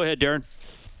apologize. Go ahead, Darren.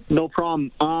 No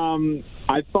problem.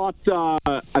 I thought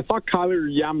Kailer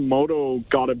Yamamoto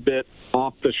got a bit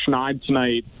off the schneid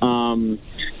tonight.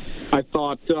 I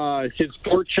thought his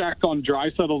forecheck on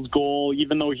Draisaitl's goal,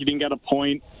 even though he didn't get a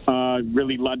point,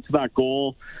 really led to that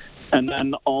goal. And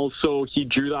then also he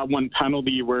drew that one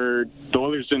penalty where the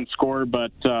Oilers didn't score,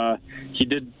 but he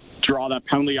did draw that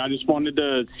penalty. I just wanted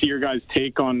to see your guys'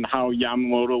 take on how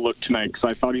Yamamoto looked tonight,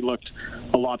 because I thought he looked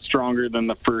a lot stronger than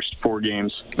the first 4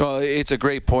 games. Well, it's a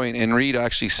great point, and Reed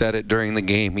actually said it during the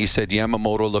game. He said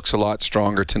Yamamoto looks a lot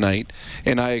stronger tonight,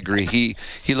 and I agree. He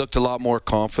looked a lot more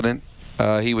confident.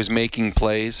 He was making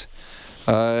plays.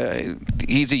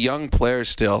 He's a young player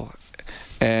still.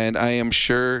 And I am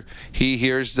sure he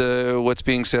hears what's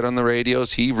being said on the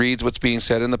radios. He reads what's being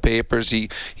said in the papers. He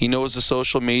knows the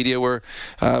social media where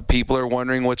people are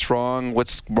wondering what's wrong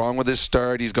with his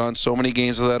start. He's gone so many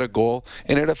games without a goal,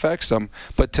 and it affects him.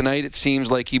 But tonight it seems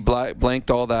like he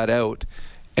blanked all that out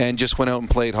and just went out and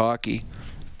played hockey.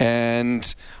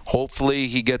 And hopefully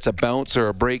he gets a bounce or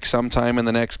a break sometime in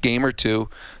the next game or two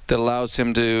that allows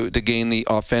him to gain the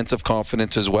offensive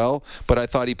confidence as well. But I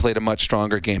thought he played a much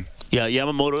stronger game. Yeah,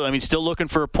 Yamamoto, still looking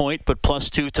for a point, but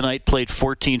 +2 tonight, played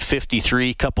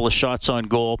 14:53, couple of shots on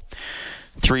goal,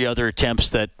 3 other attempts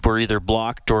that were either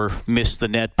blocked or missed the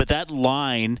net. But that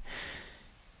line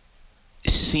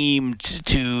seemed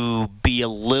to be a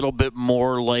little bit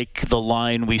more like the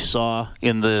line we saw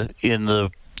in the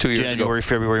 2 years January, ago.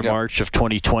 February, yep. March of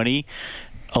 2020.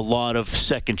 A lot of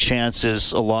second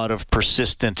chances, a lot of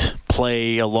persistent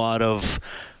play, a lot of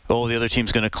the other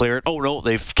team's going to clear it. Oh, no,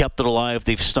 they've kept it alive.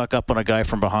 They've snuck up on a guy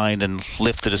from behind and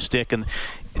lifted a stick. And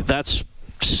that's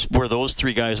where those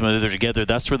 3 guys, when they're together,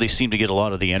 that's where they seem to get a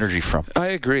lot of the energy from. I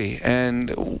agree.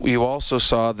 And you also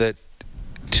saw that,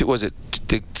 2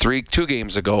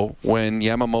 games ago, when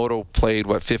Yamamoto played,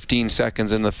 15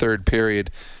 seconds in the third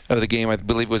period of the game. I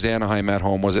believe it was Anaheim at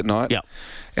home, was it not? Yeah.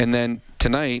 And then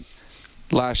tonight,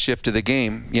 last shift of the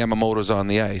game, Yamamoto's on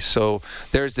the ice. So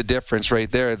there's the difference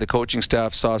right there. The coaching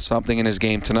staff saw something in his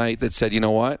game tonight that said, you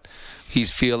know what,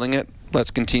 he's feeling it. Let's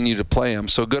continue to play him.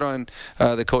 So good on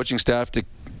the coaching staff to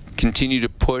continue to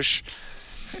push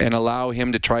and allow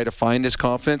him to try to find his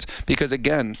confidence. Because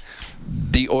again,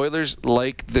 the Oilers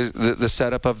like the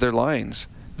setup of their lines.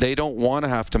 They don't want to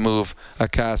have to move a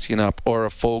Kassian up or a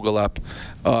Foegele up.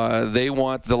 They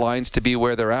want the lines to be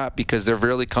where they're at because they're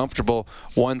really comfortable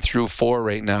 1 through 4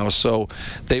 right now. So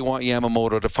they want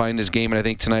Yamamoto to find his game, and I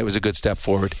think tonight was a good step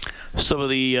forward. Some of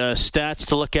the stats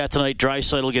to look at tonight: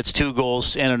 Draisaitl gets 2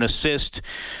 goals and an assist.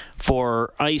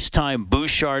 For ice time,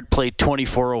 Bouchard played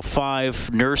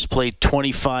 24:05. Nurse played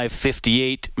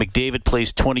 25:58. McDavid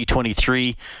plays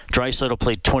 20:23. Draisaitl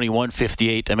played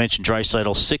 21:58. I mentioned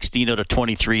Draisaitl 16 out of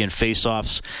 23 in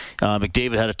face-offs.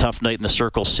 McDavid had a tough night in the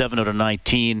circle, 7 out of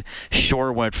 19.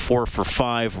 Shore went 4 for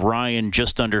 5. Ryan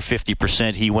just under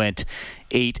 50%. He went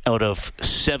 8 out of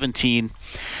 17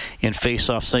 in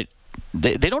face-offs.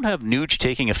 They don't have Nuge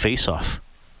taking a face-off.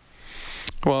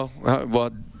 Well.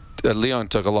 Leon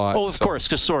took a lot. Oh, of course.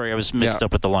 Sorry, I was mixed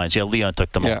up with the lines. Yeah, Leon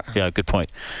took them all. Yeah, good point.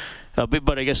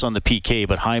 But I guess on the PK,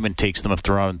 but Hyman takes them if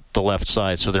they're on the left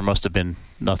side, so there must have been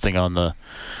nothing on the...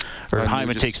 Or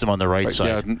Hyman takes them on the right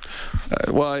side.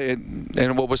 Yeah.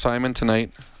 And what was Hyman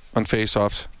tonight on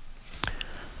face-offs?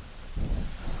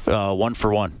 1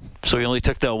 for 1. So he only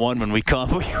took that one when we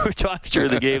were talking during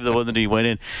the game, the one that he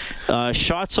went in.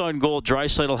 Shots on goal,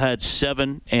 Draisaitl had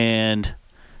 7 and...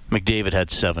 McDavid had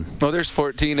 7. Oh, there's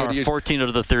 14. 14 out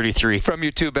of the 33. From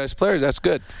your 2 best players, that's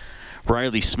good.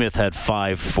 Riley Smith had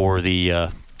 5 for the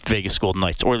Vegas Golden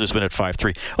Knights. Oilers win at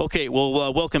 5-3. Okay,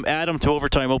 well, welcome Adam to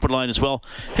Overtime Open Line as well.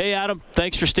 Hey, Adam,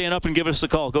 thanks for staying up and giving us a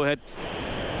call. Go ahead.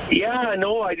 Yeah,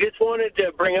 no, I just wanted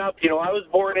to bring up, I was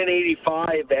born in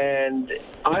 85, and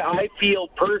I feel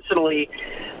personally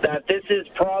that this is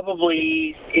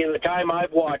probably, in the time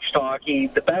I've watched hockey,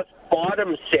 the best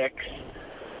bottom 6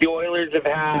 the Oilers have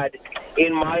had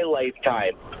in my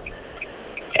lifetime.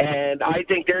 And I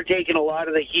think they're taking a lot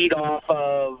of the heat off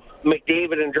of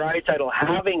McDavid and Draisaitl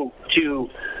having to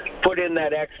put in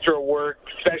that extra work,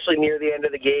 especially near the end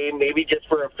of the game, maybe just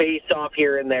for a face-off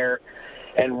here and there,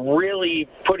 and really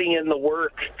putting in the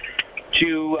work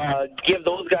to give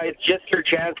those guys just their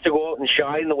chance to go out and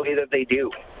shine the way that they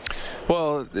do.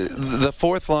 Well, the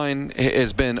fourth line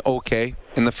has been okay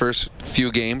in the first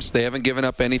few games. They haven't given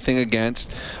up anything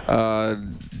against.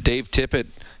 Dave Tippett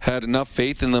had enough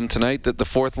faith in them tonight that the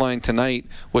fourth line tonight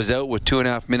was out with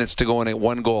 2.5 minutes to go in a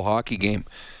 1-goal hockey game.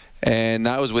 And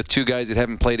that was with 2 guys that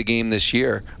haven't played a game this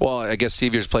year. Well, I guess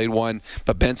Seavier's played 1,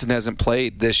 but Benson hasn't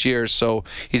played this year, so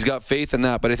he's got faith in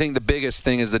that. But I think the biggest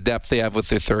thing is the depth they have with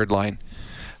their third line.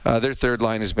 Their third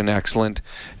line has been excellent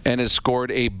and has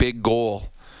scored a big goal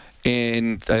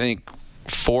in, I think,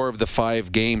 4 of the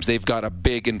 5 games. They've got a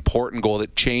big, important goal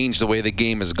that changed the way the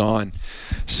game has gone.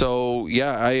 So,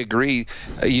 yeah, I agree.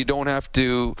 You don't have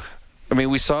to... I mean,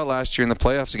 we saw last year in the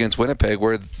playoffs against Winnipeg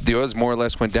where the Oilers more or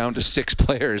less went down to 6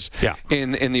 players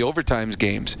in the overtimes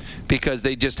games because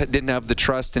they just didn't have the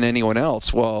trust in anyone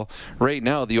else. Well, right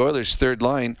now, the Oilers' third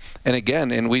line, and again,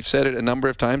 and we've said it a number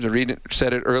of times, and Reed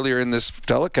said it earlier in this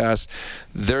telecast,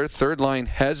 their third line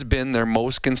has been their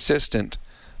most consistent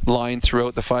line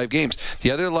throughout the 5 games.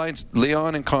 The other lines,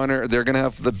 Leon and Connor, they're going to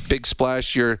have the big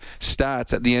splash your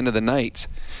stats at the end of the night.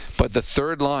 But the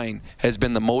third line has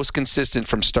been the most consistent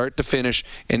from start to finish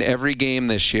in every game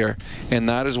this year. And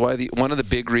that is why one of the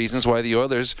big reasons why the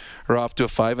Oilers are off to a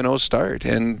 5-0 start.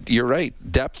 And you're right,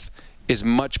 depth is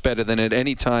much better than at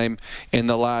any time in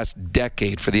the last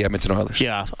decade for the Edmonton Oilers.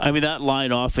 Yeah, I mean, that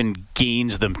line often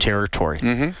gains them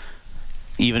territory,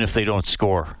 even if they don't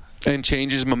score. And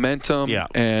changes momentum, yeah.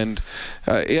 and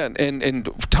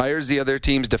tires the other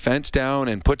team's defense down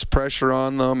and puts pressure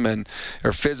on them, and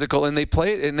are physical, and they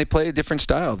play a different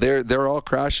style. They're all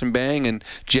crash and bang and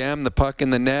jam the puck in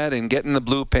the net and get in the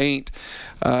blue paint.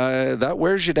 That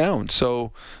wears you down.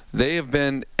 So they have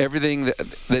been everything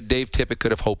that Dave Tippett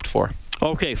could have hoped for.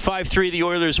 Okay, 5-3, the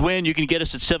Oilers win. You can get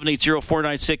us at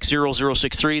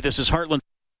 780-496-0063. This is Heartland.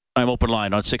 I'm open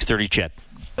line on 630 CHED.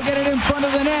 Get it in front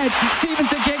of the net.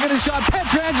 Stevenson can't get a shot.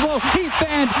 Pietrangelo, he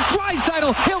fanned.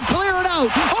 Draisaitl, he'll clear it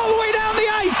out. All the way down the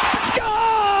ice.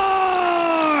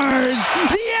 Scores!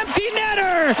 The empty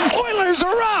netter. Oilers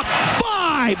are up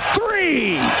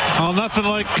 5-3. Well, nothing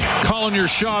like calling your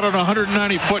shot on a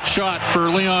 190-foot shot for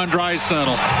Leon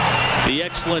Draisaitl. The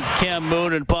excellent Cam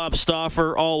Moon and Bob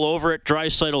Stauffer all over it.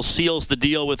 Draisaitl seals the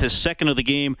deal with his second of the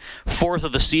game, fourth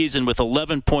of the season, with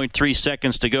 11.3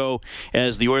 seconds to go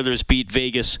as the Oilers beat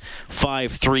Vegas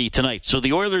 5-3 tonight. So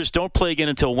the Oilers don't play again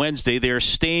until Wednesday. They are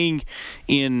staying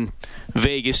in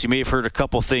Vegas. You may have heard a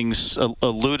couple things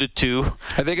alluded to.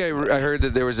 I think I heard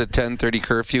that there was a 10:30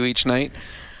 curfew each night.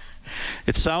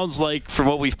 It sounds like, from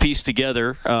what we've pieced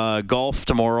together, golf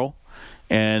tomorrow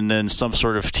and then some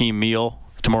sort of team meal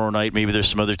tomorrow night. Maybe there's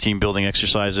some other team building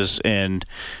exercises, and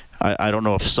I don't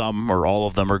know if some or all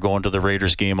of them are going to the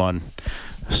Raiders game on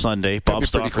Sunday. Bob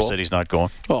Stauffer said he's not going.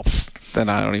 Well, then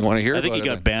I don't even want to hear about it. I think he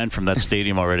got banned from that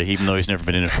stadium already, even though he's never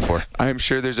been in it before. I'm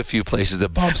sure there's a few places that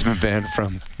Bob's been banned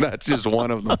from. That's just one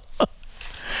of them.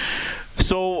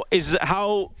 So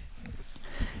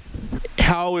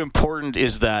how important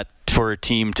is that for a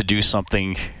team to do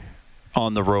something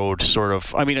on the road, sort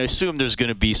of? I mean, I assume there's going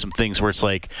to be some things where it's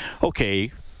like,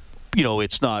 okay, you know,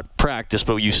 it's not practice,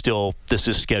 but this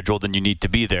is scheduled and you need to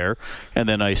be there. And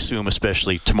then I assume,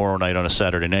 especially tomorrow night on a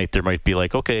Saturday night, there might be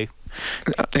like, okay,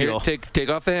 here, take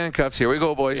off the handcuffs. Here we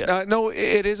go, boys. Yeah. No,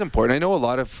 it is important. I know a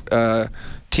lot of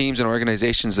teams and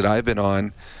organizations that I've been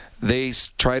on, they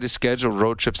try to schedule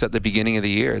road trips at the beginning of the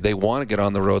year. They want to get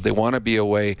on the road. They want to be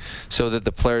away so that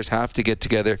the players have to get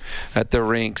together at the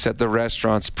rinks, at the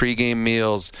restaurants, pregame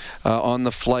meals, on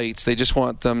the flights. They just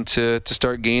want them to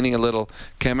start gaining a little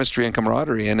chemistry and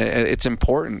camaraderie, and it's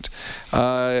important.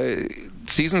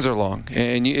 Seasons are long,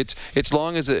 and it's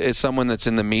long as someone that's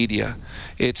in the media.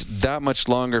 It's that much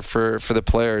longer for the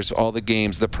players, all the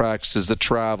games, the practices, the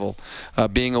travel,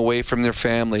 being away from their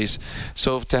families.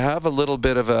 So to have a little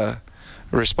bit of a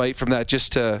respite from that,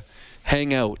 just to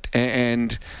hang out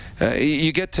and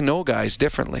you get to know guys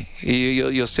differently.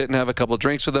 You'll sit and have a couple of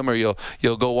drinks with them, or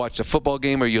you'll go watch a football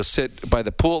game, or you'll sit by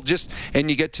the pool, and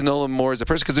you get to know them more as a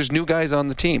person, because there's new guys on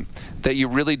the team that you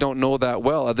really don't know that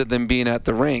well other than being at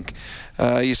the rink.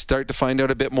 You start to find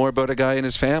out a bit more about a guy and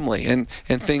his family and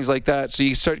things like that. So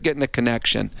you start getting a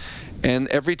connection. And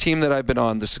every team that I've been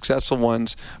on, the successful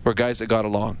ones, were guys that got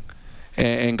along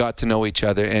and got to know each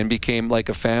other and became like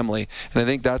a family. And I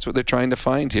think that's what they're trying to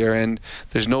find here. And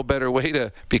there's no better way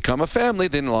to become a family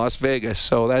than Las Vegas.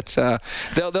 So that's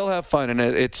they'll have fun, and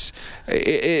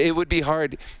it would be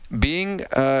hard. Being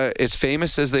as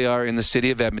famous as they are in the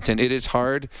city of Edmonton, it is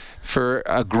hard for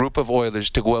a group of Oilers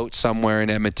to go out somewhere in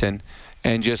Edmonton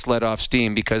and just let off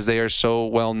steam, because they are so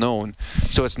well known.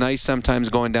 So it's nice sometimes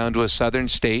going down to a southern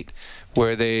state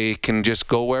where they can just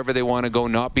go wherever they want to go,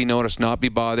 not be noticed, not be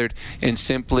bothered, and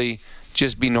simply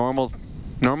just be normal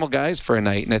guys for a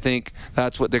night. And I think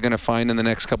that's what they're going to find in the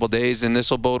next couple of days, and this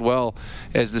will bode well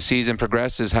as the season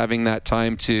progresses, having that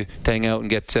time to hang out and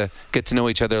get to know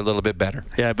each other a little bit better.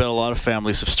 Yeah, I bet a lot of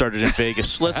families have started in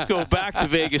Vegas. Let's go back to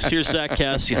Vegas. Here's Zach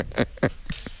Kassian.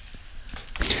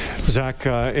 Zach,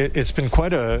 it's been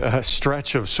quite a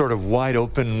stretch of sort of wide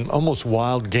open, almost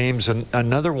wild games, and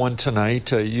another one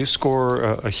tonight. You score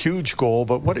a huge goal,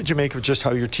 but what did you make of just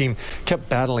how your team kept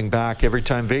battling back every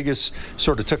time Vegas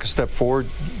sort of took a step forward?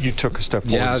 You took a step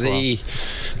forward as well.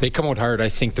 They come out hard. I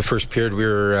think the first period we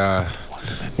were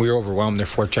we were overwhelmed. Their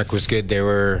forecheck was good. They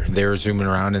were zooming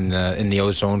around in the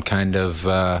O-zone, kind of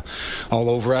all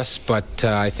over us. But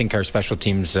I think our special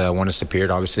teams won us the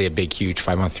period. Obviously, a big, huge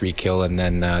 5-on-3 kill, and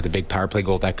then the big power play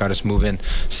goal that got us moving.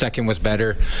 Second was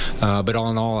better, but all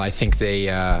in all, I think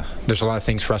there's a lot of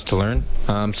things for us to learn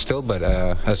still. But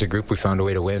as a group, we found a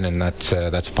way to win, and that's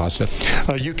a positive.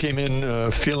 You came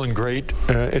in feeling great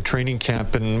at training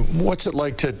camp, and what's it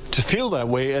like to feel that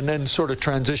way and then sort of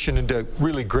transition into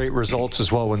really great results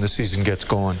as well when the season gets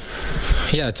going?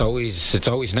 Yeah, it's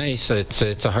always nice.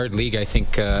 It's a hard league. I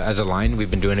think as a line,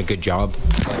 we've been doing a good job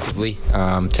collectively.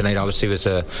 Tonight obviously was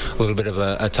a little bit of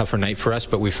a tougher night for us,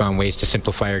 but we found ways to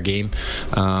simplify our game.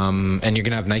 And you're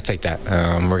going to have nights like that.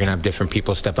 We're going to have different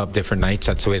people step up different nights.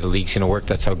 That's the way the league's going to work.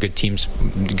 That's how good teams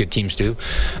do.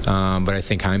 But I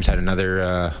think Hyams had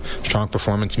another strong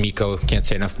performance. Mikko, can't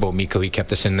say enough about Mikko. He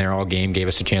kept us in there all game, gave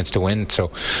us a chance to win.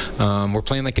 So we're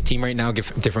playing like a team right now.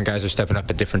 Different guys are stepping up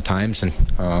at different times, and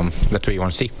that's what you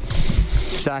want to see.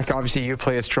 Zach, obviously you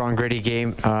play a strong, gritty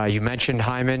game. You mentioned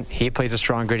Hyman. He plays a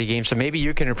strong, gritty game, so maybe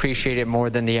you can appreciate it more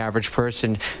than the average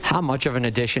person. How much of an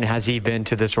addition has he been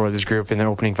to this Oilers group in the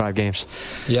opening 5 games?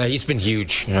 Yeah, he's been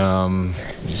huge.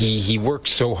 He works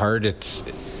so hard.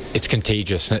 It's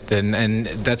contagious, and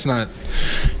that's not.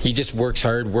 He just works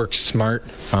hard, works smart.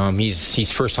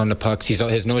 He's first on the pucks.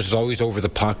 His nose is always over the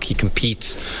puck. He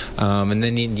competes, and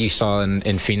then you saw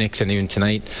in Phoenix and even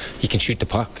tonight, he can shoot the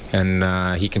puck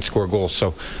and he can score goals.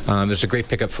 So there's a great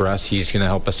pickup for us. He's going to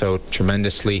help us out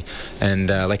tremendously, and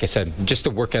like I said, just the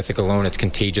work ethic alone, it's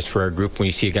contagious for our group. When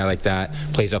you see a guy like that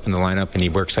plays up in the lineup and he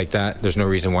works like that, there's no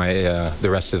reason why the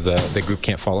rest of the group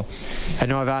can't follow. I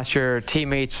know I've asked your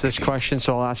teammates this question,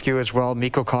 so I'll ask you as well.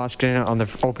 Mikko Koskinen, on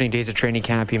the opening days of training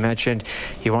camp, he mentioned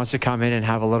he wants to come in and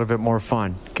have a little bit more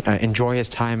fun, enjoy his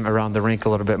time around the rink a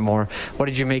little bit more. What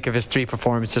did you make of his 3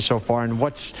 performances so far, and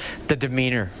what's the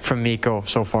demeanor from Mikko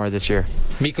so far this year?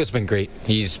 Mikko's been great.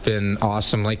 He's been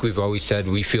awesome. Like we've always said,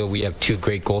 we feel we have 2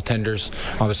 great goaltenders.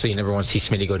 Obviously, you never want to see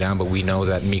Smitty go down, but we know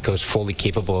that Mikko's fully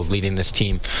capable of leading this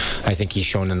team. I think he's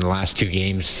shown in the last 2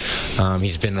 games.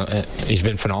 He's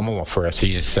been phenomenal for us.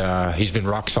 He's been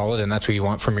rock solid, and that's what you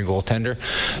want from your goaltender.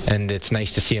 And it's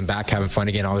nice to see him back having fun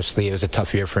again. Obviously, it was a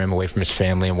tough year for him away from his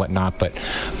family and whatnot, but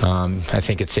I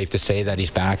think it's safe to say that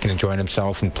he's back and enjoying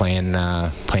himself and playing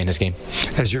his game.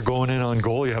 As you're going in on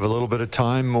goal, you have a little bit of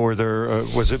time, or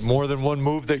was it more than one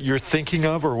move that you're thinking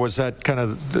of, or was that kind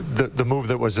of the move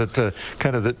that was at the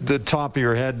kind of the top of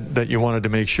your head that you wanted to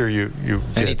make sure you did?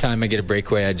 Anytime I get a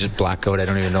breakaway, I just black out. I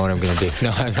don't even know what I'm going to do.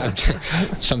 No,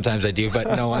 sometimes I do,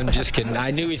 but no, I'm just kidding.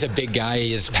 I knew he's a big guy.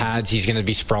 He has pads. He's going to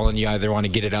be sprawling. You either want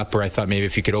to get it up, or I thought maybe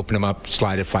if you could open him up,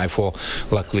 slide it 5-hole.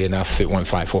 Luckily enough, it went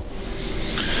 5-hole.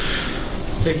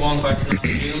 Take one question on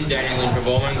Zoom. Daniel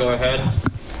Intra-Bowman, go ahead.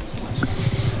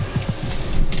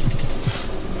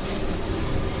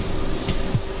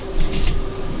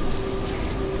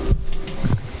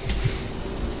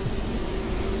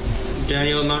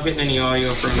 Daniel, not getting any audio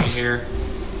from you here.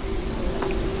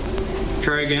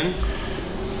 Try again.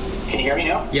 Can you hear me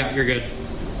now? Yeah, you're good.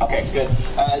 Okay, good.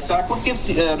 Zach, what gives?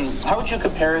 How would you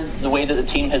compare the way that the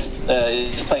team is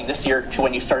playing this year to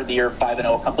when you started the year 5-0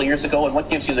 a couple of years ago, and what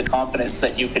gives you the confidence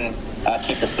that you can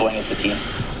keep this going as a team?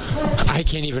 I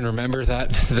can't even remember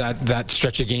that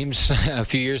stretch of games a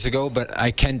few years ago, but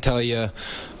I can tell you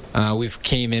we've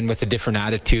came in with a different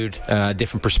attitude,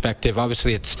 different perspective.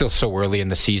 Obviously, it's still so early in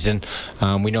the season.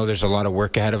 We know there's a lot of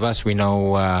work ahead of us. We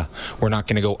know we're not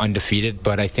going to go undefeated,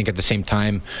 but I think at the same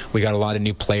time, we got a lot of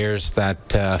new players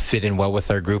that fit in well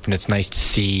with our group, and it's nice to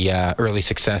see early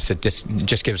success. It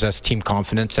just gives us team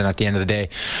confidence, and at the end of the day,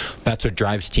 that's what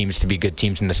drives teams to be good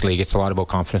teams in this league. It's a lot about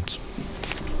confidence.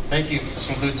 Thank you. This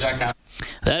concludes Zach Kassian.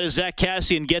 That is Zach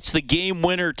Kassian gets the game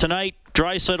winner tonight.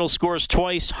 Draisaitl scores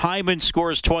twice, Hyman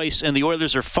scores twice, and the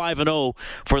Oilers are 5-0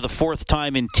 for the 4th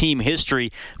time in team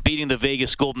history, beating the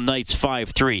Vegas Golden Knights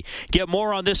 5-3. Get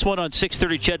more on this one on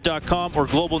 630ched.com or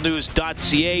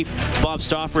globalnews.ca. Bob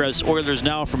Stauffer has Oilers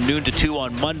Now from noon to 2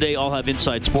 on Monday. I'll have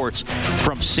Inside Sports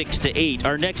from 6 to 8.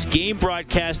 Our next game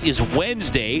broadcast is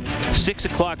Wednesday, 6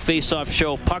 o'clock face-off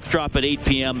show, puck drop at 8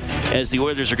 p.m. as the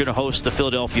Oilers are going to host the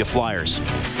Philadelphia Flyers.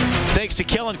 Thanks to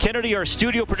Kellen Kennedy, our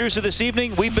studio producer this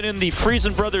evening. We've been in the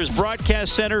Friesen Brothers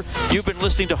Broadcast Center. You've been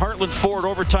listening to Heartland Ford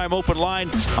Overtime Open Line.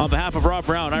 On behalf of Rob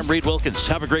Brown, I'm Reed Wilkins.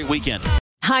 Have a great weekend.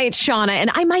 Hi, it's Shauna, and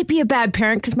I might be a bad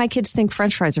parent because my kids think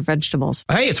French fries are vegetables.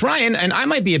 Hey, it's Ryan, and I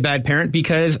might be a bad parent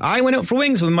because I went out for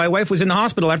wings when my wife was in the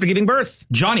hospital after giving birth.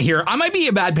 Johnny here. I might be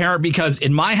a bad parent because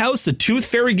in my house, the tooth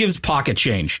fairy gives pocket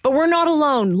change. But we're not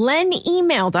alone. Len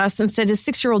emailed us and said his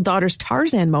 6-year-old daughter's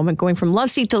Tarzan moment going from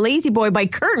love seat to lazy boy by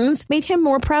curtains made him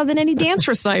more proud than any dance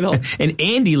recital. And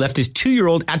Andy left his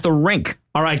 2-year-old at the rink.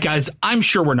 All right, guys, I'm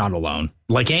sure we're not alone.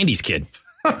 Like Andy's kid.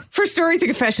 For stories and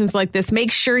confessions like this,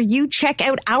 make sure you check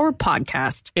out our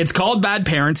podcast. It's called Bad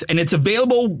Parents, and it's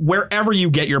available wherever you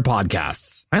get your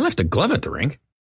podcasts. I left a glove at the rink.